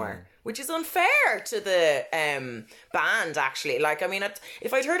anymore, which is unfair to the band, actually. Like, I mean,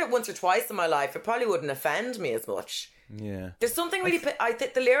 if I'd heard it once or twice in my life, it probably wouldn't offend me as much. Yeah. There's something really, I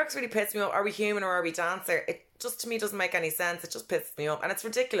think the lyrics really piss me off. Are we human or are we dancer? It just, to me, doesn't make any sense. It just pisses me off. And it's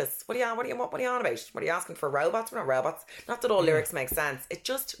ridiculous. What are you on about? What are you asking for, robots? We're not robots. Not that all lyrics make sense. It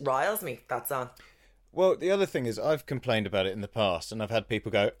just riles me, that song. Well, the other thing is I've complained about it in the past, and I've had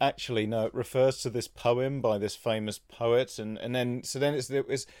people go, actually, no, it refers to this poem by this famous poet, and then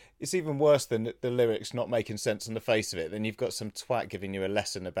it's even worse than the lyrics not making sense on the face of it. Then you've got some twat giving you a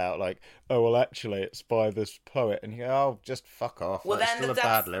lesson about, like, oh, well, actually, it's by this poet, and you go, oh, just fuck off. Well, like, then it's still a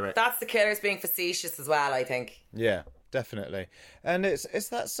bad lyric. That's the Killers being facetious as well, I think. Yeah, definitely. And it's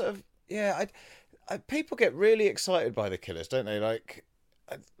that sort of, people get really excited by the Killers, don't they? Like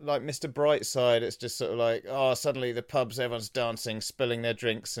Mr. Brightside, it's just sort of like, oh, suddenly the pubs, everyone's dancing, spilling their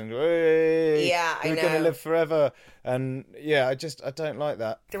drinks, and we're going to live forever. And I don't like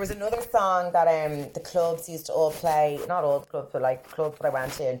that. There was another song that the clubs used to all play, not all the clubs, but like clubs that I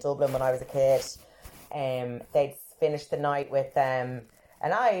went to in Dublin when I was a kid. They'd finish the night with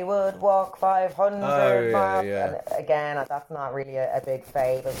and I would walk 500 miles. Yeah. And again, that's not really a big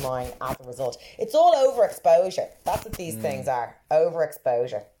fave of mine as a result. It's all overexposure. That's what these things are.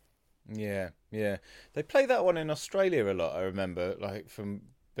 Overexposure. Yeah. They play that one in Australia a lot, I remember, like from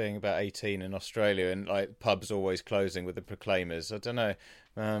being about 18 in Australia, and like pubs always closing with the Proclaimers. I don't know.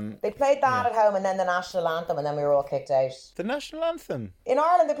 They played that at home, and then the national anthem, and then we were all kicked out. The national anthem? In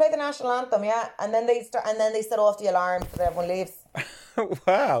Ireland, they played the national anthem, yeah. And then they set off the alarm so that everyone leaves.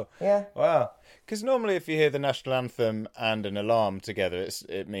 Wow. Yeah. Wow. Because normally if you hear the national anthem and an alarm together,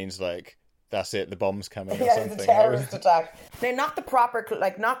 it means like, that's it, the bomb's coming or something. It's a terrorist attack. They're not the proper,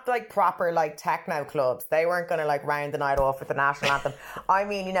 proper techno clubs. They weren't going to round the night off with the national anthem. I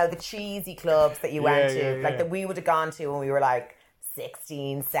mean, the cheesy clubs that you went to, that we would have gone to when we were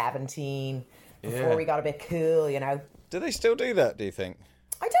 16, 17, before we got a bit cool, Do they still do that, do you think?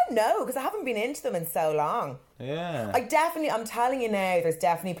 I don't know, because I haven't been into them in so long. Yeah. I'm telling you now, there's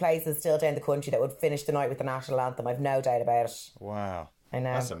definitely places still down the country that would finish the night with the national anthem. I've no doubt about it. Wow. I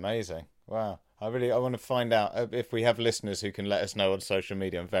know. That's amazing. Wow. I want to find out if we have listeners who can let us know on social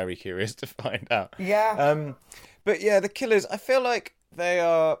media. I'm very curious to find out. Yeah. But yeah, the Killers, I feel like they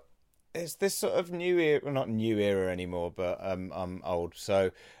are... It's this sort of new era, well, not new era anymore, but I'm old,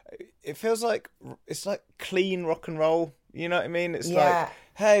 so it feels like it's like clean rock and roll. You know what I mean? It's like,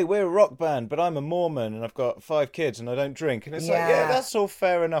 hey, we're a rock band, but I'm a Mormon and I've got 5 kids and I don't drink, and it's like, yeah, that's all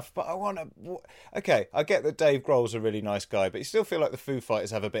fair enough. But I want to. Okay, I get that Dave Grohl's a really nice guy, but you still feel like the Foo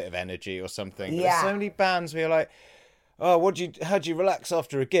Fighters have a bit of energy or something. But there's so many bands where you're like, oh, how do you relax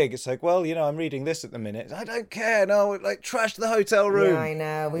after a gig? It's like, well, I'm reading this at the minute. I don't care. No, trash the hotel room. Yeah, I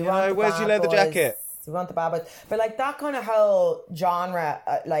know. Where's your leather jacket? We want the bad boys. But that kind of whole genre,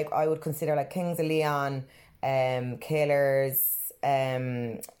 I would consider Kings of Leon, Killers,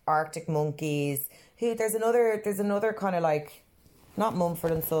 Arctic Monkeys. There's another kind of not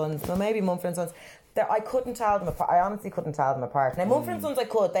Mumford and Sons, well, maybe Mumford and Sons. I couldn't tell them apart. I honestly couldn't tell them apart. Now, Mumford and Sons I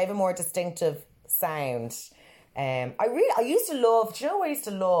could. They have a more distinctive sound. I used to love, do you know what I used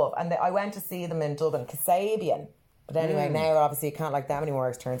to love? And I went to see them in Dublin, Kasabian. But anyway, now obviously you can't like them anymore,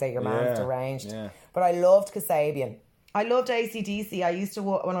 because it turns out your man's deranged. Yeah. But I loved Kasabian. I loved AC/DC. I used to,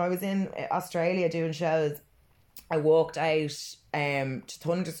 when I was in Australia doing shows, I walked out to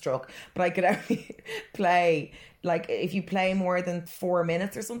Thunderstruck, but I could only play, if you play more than 4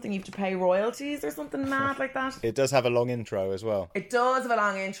 minutes or something, you have to pay royalties or something mad like that. It does have a long intro as well. It does have a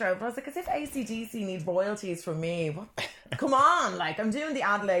long intro, but I was like, as if AC/DC needs royalties from me. What? Come on, I'm doing the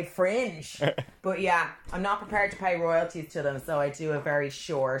Adelaide Fringe. But yeah, I'm not prepared to pay royalties to them, so I do a very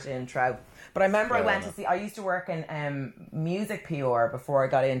short intro. But I remember I used to work in music PR before I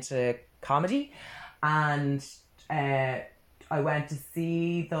got into comedy, and I went to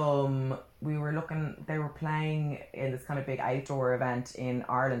see them. They were playing in this kind of big outdoor event in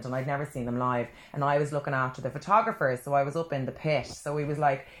Ireland, and I'd never seen them live, and I was looking after the photographers, so I was up in the pit. So it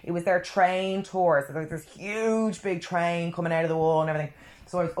was their train tour, so there was this huge big train coming out of the wall and everything.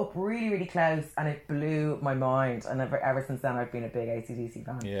 So I was up really, really close, and it blew my mind, and ever since then I've been a big AC/DC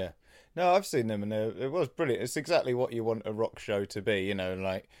fan. Yeah. No, I've seen them, and it was brilliant. It's exactly what you want a rock show to be,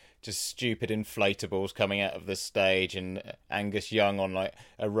 just stupid inflatables coming out of the stage, and Angus Young on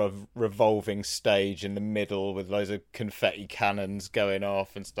a revolving stage in the middle with loads of confetti cannons going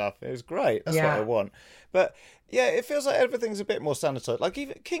off and stuff. It was great. That's what I want. But yeah, it feels like everything's a bit more sanitized.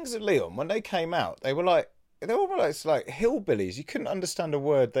 Even Kings of Leon, when they came out, they were almost like hillbillies. You couldn't understand a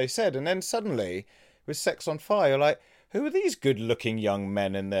word they said, and then suddenly with Sex on Fire, you're like, who are these good-looking young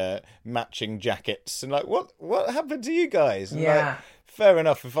men in their matching jackets? And what happened to you guys? And fair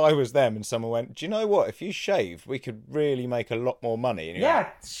enough, if I was them and someone went, do you know what? If you shaved, we could really make a lot more money. And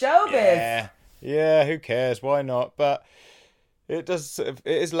showbiz. Yeah, who cares? Why not? But it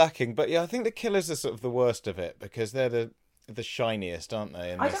is lacking. But yeah, I think the Killers are sort of the worst of it, because they're the shiniest, aren't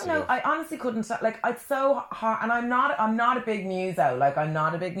they? I don't know. I honestly couldn't. It's so hard, and I'm not a big muso. I'm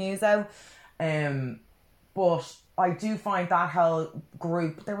not a big muso. But I do find that whole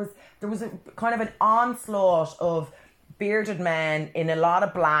group, there was a kind of an onslaught of bearded men in a lot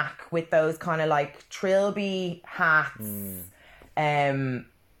of black with those kind of trilby hats. I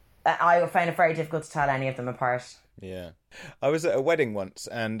found it very difficult to tell any of them apart. Yeah. I was at a wedding once,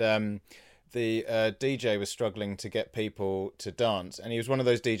 and the DJ was struggling to get people to dance, and he was one of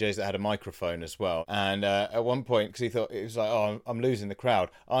those DJs that had a microphone as well. And at one point, because he thought, it was like, oh, I'm losing the crowd,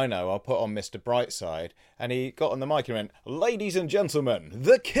 I know, I'll put on Mr. Brightside. And he got on the mic and went, ladies and gentlemen,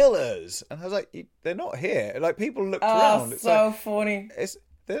 the Killers. And I was like, they're not here. People looked around. It's so funny.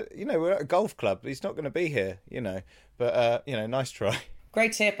 We're at a golf club. He's not going to be here, But nice try.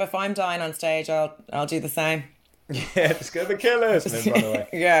 Great tip. If I'm dying on stage, I'll do the same. Yeah, just go, the killers, and then run away.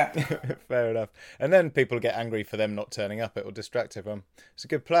 Yeah. Fair enough. And then people get angry for them not turning up. It will distract everyone. It's a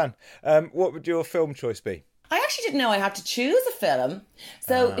good plan. What would your film choice be? I actually didn't know I had to choose a film.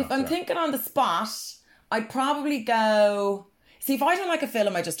 So if I'm thinking on the spot, I'd probably go... See, if I don't like a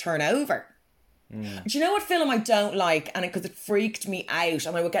film, I just turn over. Do you know what film I don't like? And because it freaked me out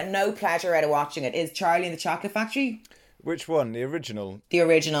and I would get no pleasure out of watching it, is Charlie and the Chocolate Factory. Which one? The original? The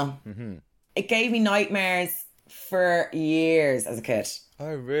original. Mm-hmm. It gave me nightmares for years as a kid.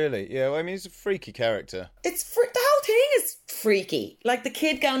 Oh, really? Yeah, well, I mean, he's a freaky character. The whole thing is freaky. Like the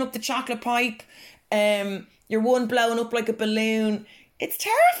kid going up the chocolate pipe, your one blowing up like a balloon. It's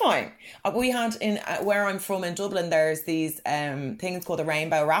terrifying. We had in where I'm from in Dublin, there's these things called the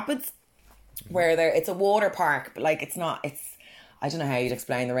Rainbow Rapids, where it's a water park, but like it's I don't know how you'd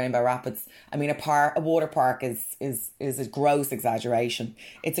explain the Rainbow Rapids. I mean, a water park is a gross exaggeration.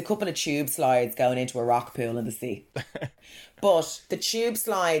 It's a couple of tube slides going into a rock pool in the sea. But the tube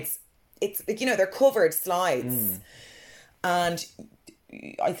slides, it's, you know, they're covered slides. And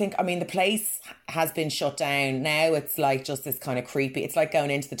the place has been shut down. Now it's like just this kind of creepy, it's like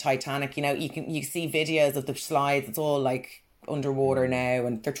going into the Titanic, you know, you see videos of the slides, it's all like underwater now,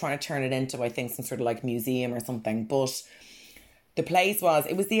 and they're trying to turn it into, I think, some sort of like museum or something. But the place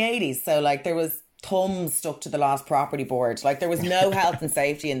it was the 80s, so like there was thumbs stuck to the last property board. Like there was no health and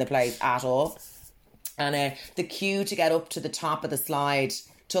safety in the place at all. And the queue to get up to the top of the slide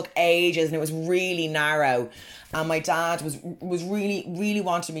took ages, and it was really narrow. And my dad was really, really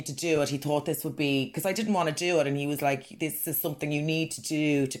wanting me to do it. He thought this would be, because I didn't want to do it, and he was like, this is something you need to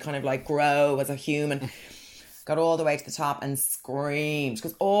do to kind of like grow as a human. Got all the way to the top and screamed,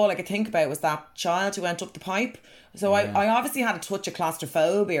 because all I could think about was that child who went up the pipe. So yeah. I obviously had a touch of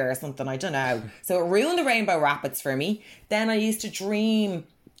claustrophobia or something, I don't know. So it ruined the Rainbow Rapids for me. Then I used to dream,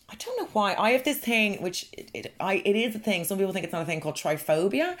 I don't know why, I have this thing, which it is a thing, some people think it's not a thing, called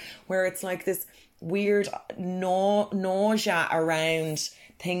tryphobia, where it's like this weird nausea around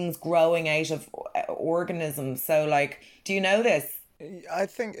things growing out of organisms. So like, do you know this? I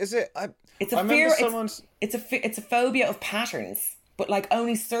think, is it... It's a fear. It's a phobia of patterns, but like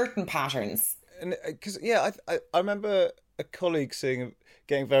only certain patterns. And because I remember a colleague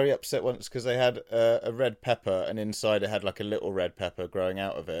getting very upset once because they had a red pepper, and inside it had like a little red pepper growing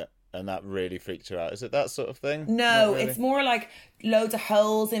out of it, and that really freaked her out. Is it that sort of thing? No, really. It's more like loads of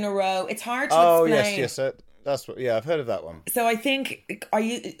holes in a row. It's hard to explain. Yes. That's what. Yeah, I've heard of that one. So I think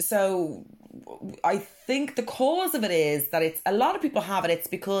I think the cause of it is that it's, a lot of people have it. It's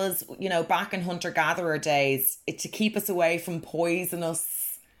because, you know, back in hunter-gatherer days, to keep us away from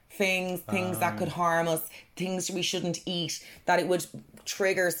poisonous things that could harm us, things we shouldn't eat, that it would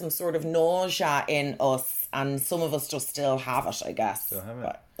trigger some sort of nausea in us, and some of us just still have it, I guess. Still have it.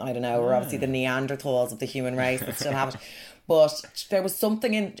 But I don't know. We're obviously the Neanderthals of the human race that still have it. But there was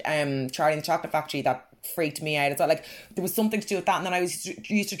something in Charlie and the Chocolate Factory that freaked me out. It's like there was something to do with that, and then I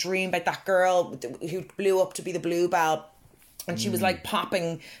used to dream about that girl who blew up to be the Bluebell, and she was like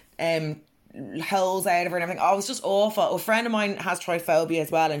popping holes out of her and everything. Oh, it was just awful. A friend of mine has tryphobia as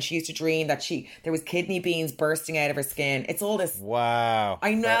well, and she used to dream that there was kidney beans bursting out of her skin. It's all this. Wow.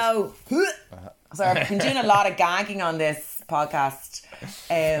 I know. Sorry, I've been doing a lot of gagging on this podcast.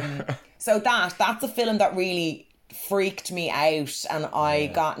 So that's a film that really freaked me out, and I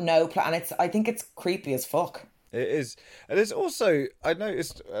got no plan. And I think it's creepy as fuck. It is. And there's also, I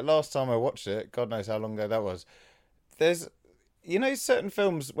noticed last time I watched it, God knows how long ago that was, there's, you know, certain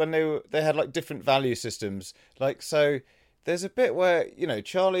films when they had like different value systems, like, so there's a bit where, you know,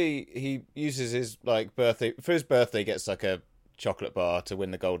 Charlie, he uses his like birthday, for his birthday gets like a chocolate bar to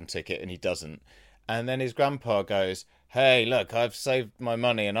win the golden ticket, and he doesn't, and then his grandpa goes, hey, look, I've saved my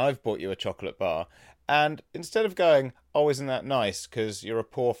money and I've bought you a chocolate bar. And instead of going, oh, isn't that nice because you're a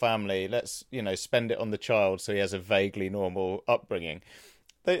poor family, let's, you know, spend it on the child so he has a vaguely normal upbringing,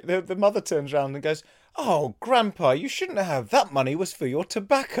 the mother turns around and goes, oh, Grandpa, you shouldn't have. That money was for your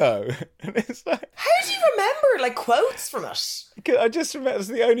tobacco. And it's like, how do you remember like quotes from it? I just remember, it's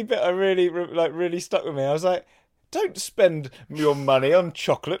the only bit I really stuck with me. I was like, don't spend your money on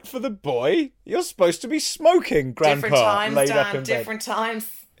chocolate for the boy. You're supposed to be smoking, Grandpa. Different times, laid Dan, up in different bed.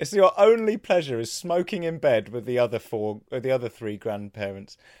 times. It's your only pleasure is smoking in bed with the other three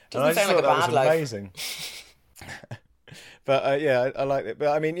grandparents. Doesn't sound like a bad life. Amazing. But I like it. But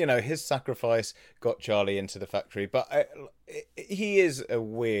I mean, his sacrifice got Charlie into the factory. But he is a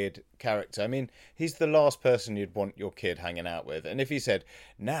weird character. I mean, he's the last person you'd want your kid hanging out with. And if he said,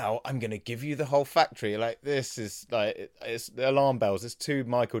 "Now I'm going to give you the whole factory," like this is like it's alarm bells. It's too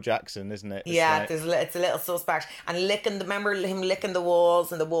Michael Jackson, isn't it? It's a little suspect. And remember him licking the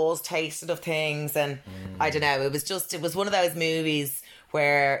walls, and the walls tasted of things. And I don't know. It was one of those movies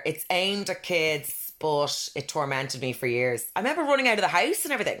where it's aimed at kids, but it tormented me for years. I remember running out of the house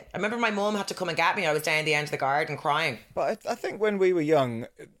and everything. I remember my mum had to come and get me. I was down the end of the garden crying. But I think when we were young,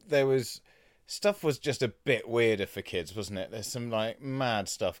 stuff was just a bit weirder for kids, wasn't it? There's some like mad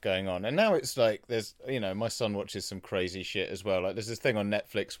stuff going on. And now it's like there's, my son watches some crazy shit as well. Like there's this thing on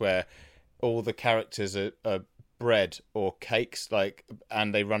Netflix where all the characters are bread or cakes,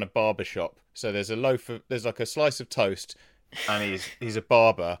 and they run a barber shop. So there's like a slice of toast, and he's a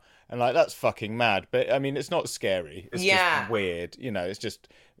barber, and like that's fucking mad. But I mean, it's not scary. It's just weird. It's just.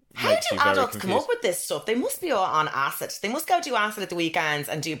 How do adults come up with this stuff? They must be all on acid. They must go do acid at the weekends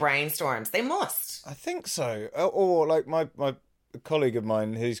and do brainstorms. They must. I think so. Or like my colleague of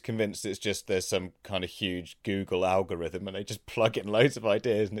mine, who's convinced it's just there's some kind of huge Google algorithm and they just plug in loads of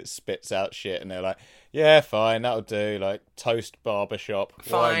ideas and it spits out shit and they're like, yeah, fine, that'll do. Like toast barbershop,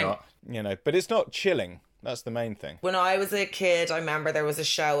 why not? But it's not chilling. That's the main thing. When I was a kid, I remember there was a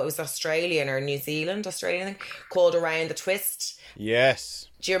show, it was Australian thing, called Around the Twist. Yes.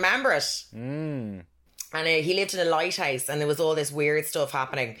 Do you remember it? And he lived in a lighthouse and there was all this weird stuff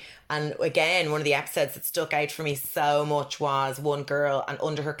happening. And again, one of the episodes that stuck out for me so much was one girl, and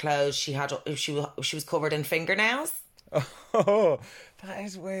under her clothes she was covered in fingernails. Oh, that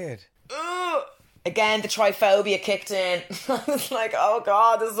is weird. Ugh. Again, the triphobia kicked in. I was like, oh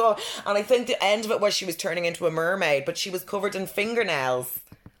God, this is all... And I think the end of it was she was turning into a mermaid, but she was covered in fingernails.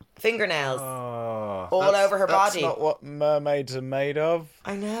 All over her body. That's not what mermaids are made of.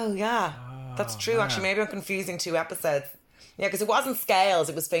 I know, yeah. That's true, man. Actually. Maybe I'm confusing two episodes. Yeah, because it wasn't scales,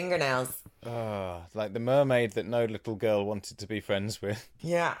 it was fingernails. Like the mermaid that no little girl wanted to be friends with.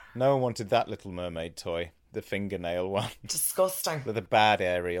 Yeah. No one wanted that Little Mermaid toy. The fingernail one. Disgusting. With a bad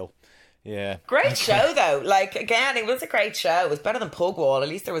Ariel. Yeah. Great show, though. Like, again, it was a great show. It was better than Pugwall. At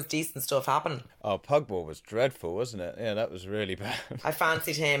least there was decent stuff happening. Oh, Pugwall was dreadful, wasn't it? Yeah, that was really bad. I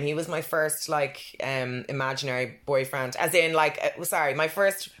fancied him. He was my first, imaginary boyfriend. As in, my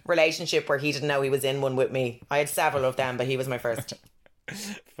first relationship where he didn't know he was in one with me. I had several of them, but he was my first.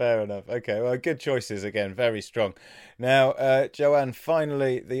 Fair enough. Okay, well, good choices again. Very strong. Now, Joanne,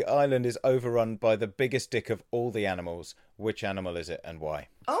 finally, the island is overrun by the biggest dick of all the animals. Which animal is it and why?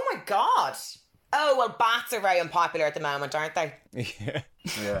 Oh my God. Oh, well, bats are very unpopular at the moment, aren't they?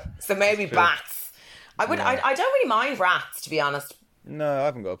 Yeah. So maybe bats. I don't really mind rats, to be honest. No, I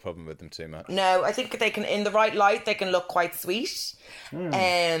haven't got a problem with them too much. No, I think they can, in the right light, they can look quite sweet.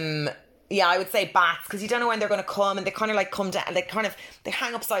 Yeah, I would say bats, because you don't know when they're going to come, and they kind of come down, they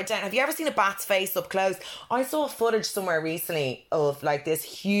hang upside down. Have you ever seen a bat's face up close? I saw footage somewhere recently of this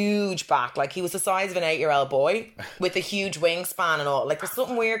huge bat, he was the size of an 8-year-old boy with a huge wingspan and all. There's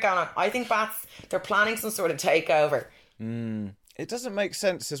something weird going on. I think bats, they're planning some sort of takeover. It doesn't make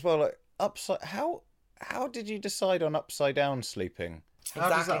sense as well. How did you decide on upside down sleeping? How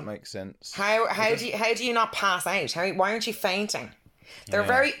does that make sense? How do you not pass out? Why aren't you fainting? They're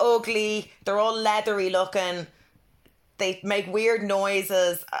very ugly. They're all leathery looking. They make weird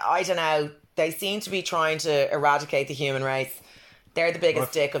noises. I don't know. They seem to be trying to eradicate the human race. They're the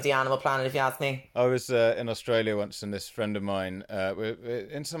biggest dick of the animal planet, if you ask me. I was in Australia once, and this friend of mine, we're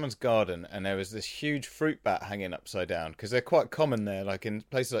in someone's garden, and there was this huge fruit bat hanging upside down, because they're quite common there. In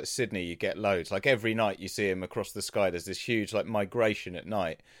places like Sydney, you get loads. Every night you see them across the sky. There's this huge migration at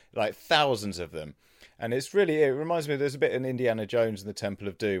night, thousands of them. And it reminds me, there's a bit in Indiana Jones and the Temple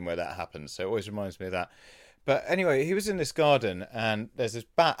of Doom where that happens. So it always reminds me of that. But anyway, he was in this garden and there's this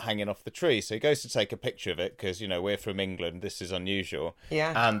bat hanging off the tree. So he goes to take a picture of it because, we're from England. This is unusual.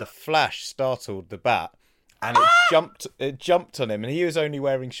 Yeah. And the flash startled the bat and it jumped on him. And he was only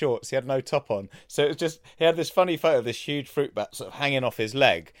wearing shorts. He had no top on. So it was just, he had this funny photo of this huge fruit bat sort of hanging off his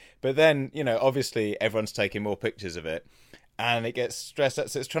leg. But then, obviously everyone's taking more pictures of it. And it gets stressed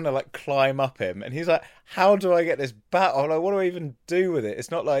out, so it's trying to climb up him. And he's like, how do I get this bat? What do I even do with it? It's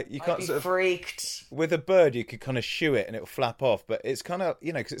not you can't I'd be freaked. With a bird, you could kind of shoo it and it'll flap off. But it's kind of,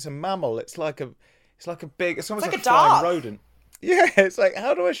 because it's a mammal. It's like a big, it's almost like a flying rodent. Yeah, it's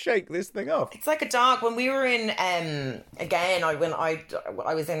how do I shake this thing off? It's like a dog. When we were in, I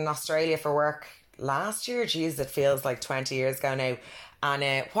was in Australia for work last year. Jeez, it feels like 20 years ago now.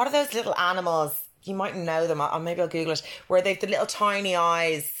 And what are those little animals? You mightn't know them. Maybe I'll Google it. Where they've the little tiny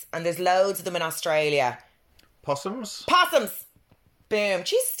eyes, and there's loads of them in Australia. Possums? Possums! Boom.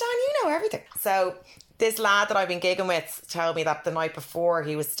 Jeez, Stan, you know everything. So this lad that I've been gigging with told me that the night before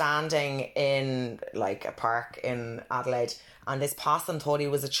he was standing in like a park in Adelaide and this possum thought he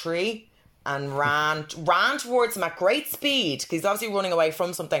was a tree and ran towards him at great speed because he's obviously running away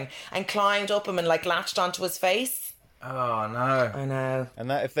from something and climbed up him and like latched onto his face. Oh, no. I know. And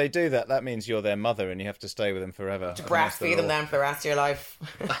that if they do that, that means you're their mother and you have to stay with them forever. To breastfeed them then for the rest of your life.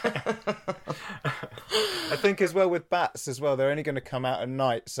 I think as well with bats as well, they're only going to come out at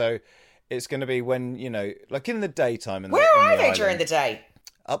night. So it's going to be when, you know, like in the daytime. Where are they during the day?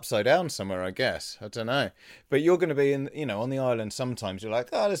 Upside down somewhere, I guess. I don't know. But you're going to be in, you know, on the island sometimes. You're like,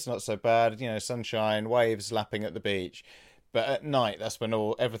 oh, this is not so bad. You know, sunshine, waves lapping at the beach. But at night, that's when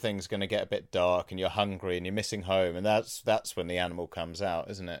everything's going to get a bit dark and you're hungry and you're missing home. And that's when the animal comes out,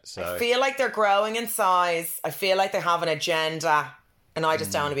 isn't it? So I feel like they're growing in size. I feel like they have an agenda. And I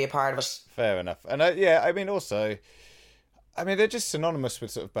just don't want to be a part of it. Fair enough. And I mean, also, they're just synonymous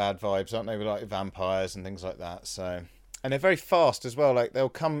with sort of bad vibes, aren't they? With like vampires and things like that. So, and they're very fast as well. Like they'll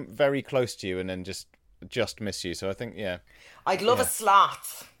come very close to you and then just miss you. So I think, yeah. I'd love a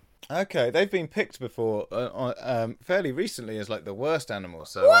sloth. Okay, they've been picked before fairly recently as like the worst animal.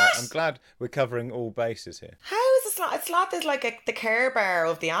 So What? I'm glad we're covering all bases here. How is a sloth? A sloth is like the Care Bear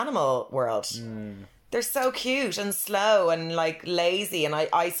of the animal world. They're so cute and slow and like lazy. And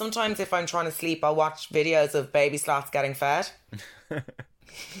I sometimes, if I'm trying to sleep, I'll watch videos of baby sloths getting fed.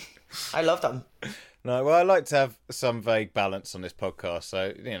 I love them. No, well, I like to have some vague balance on this podcast.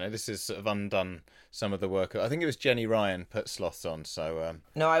 So, you know, this is sort of undone some of the work. I think it was Jenny Ryan put sloths on. So,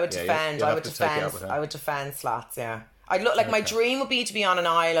 no, I would defend. you'll I have would to take it defend. up with her. I would defend sloths. Yeah, I'd look like my dream would be to be on an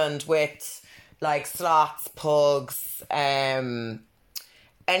island with like sloths, pugs,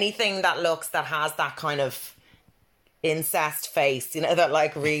 anything that has that kind of incest face, you know, that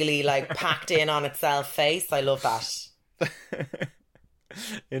like really like packed in on itself face. I love that.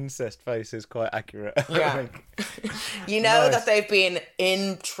 Incest face is quite accurate. Yeah. You know that they've been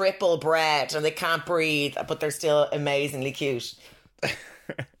in triple bred and they can't breathe, but they're still amazingly cute.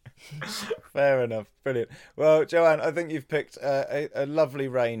 Fair enough. Brilliant. Well, Joanne, I think you've picked a lovely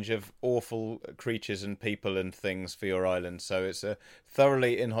range of awful creatures and people and things for your island. So it's a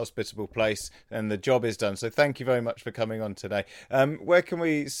thoroughly inhospitable place and the job is done. So thank you very much for coming on today. Where can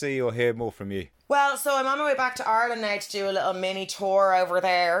we see or hear more from you? Well, so I'm on my way back to Ireland now to do a little mini tour over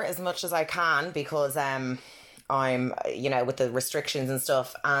there as much as I can because I'm, you know, with the restrictions and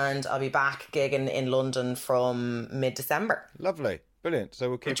stuff, and I'll be back gigging in London from mid-December. Lovely. Brilliant. So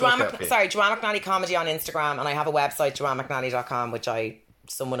we'll keep Joanne Mcnally Comedy on Instagram, and I have a website, joannmcnally.com, which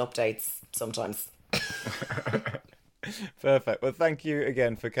someone updates sometimes. Perfect. Well, thank you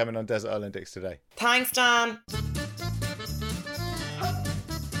again for coming on Desert Island Dicks today. Thanks, Dan.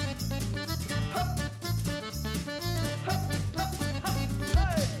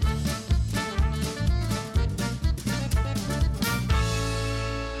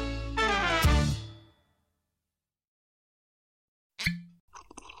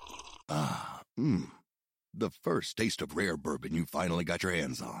 The first taste of rare bourbon you finally got your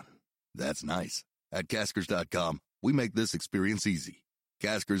hands on. That's nice. At Caskers.com, we make this experience easy.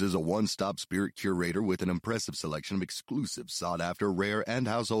 Caskers is a one-stop spirit curator with an impressive selection of exclusive, sought-after, rare, and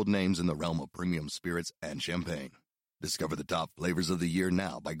household names in the realm of premium spirits and champagne. Discover the top flavors of the year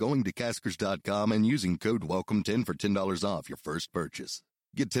now by going to Caskers.com and using code WELCOME10 for $10 off your first purchase.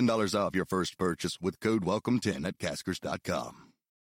 Get $10 off your first purchase with code WELCOME10 at Caskers.com.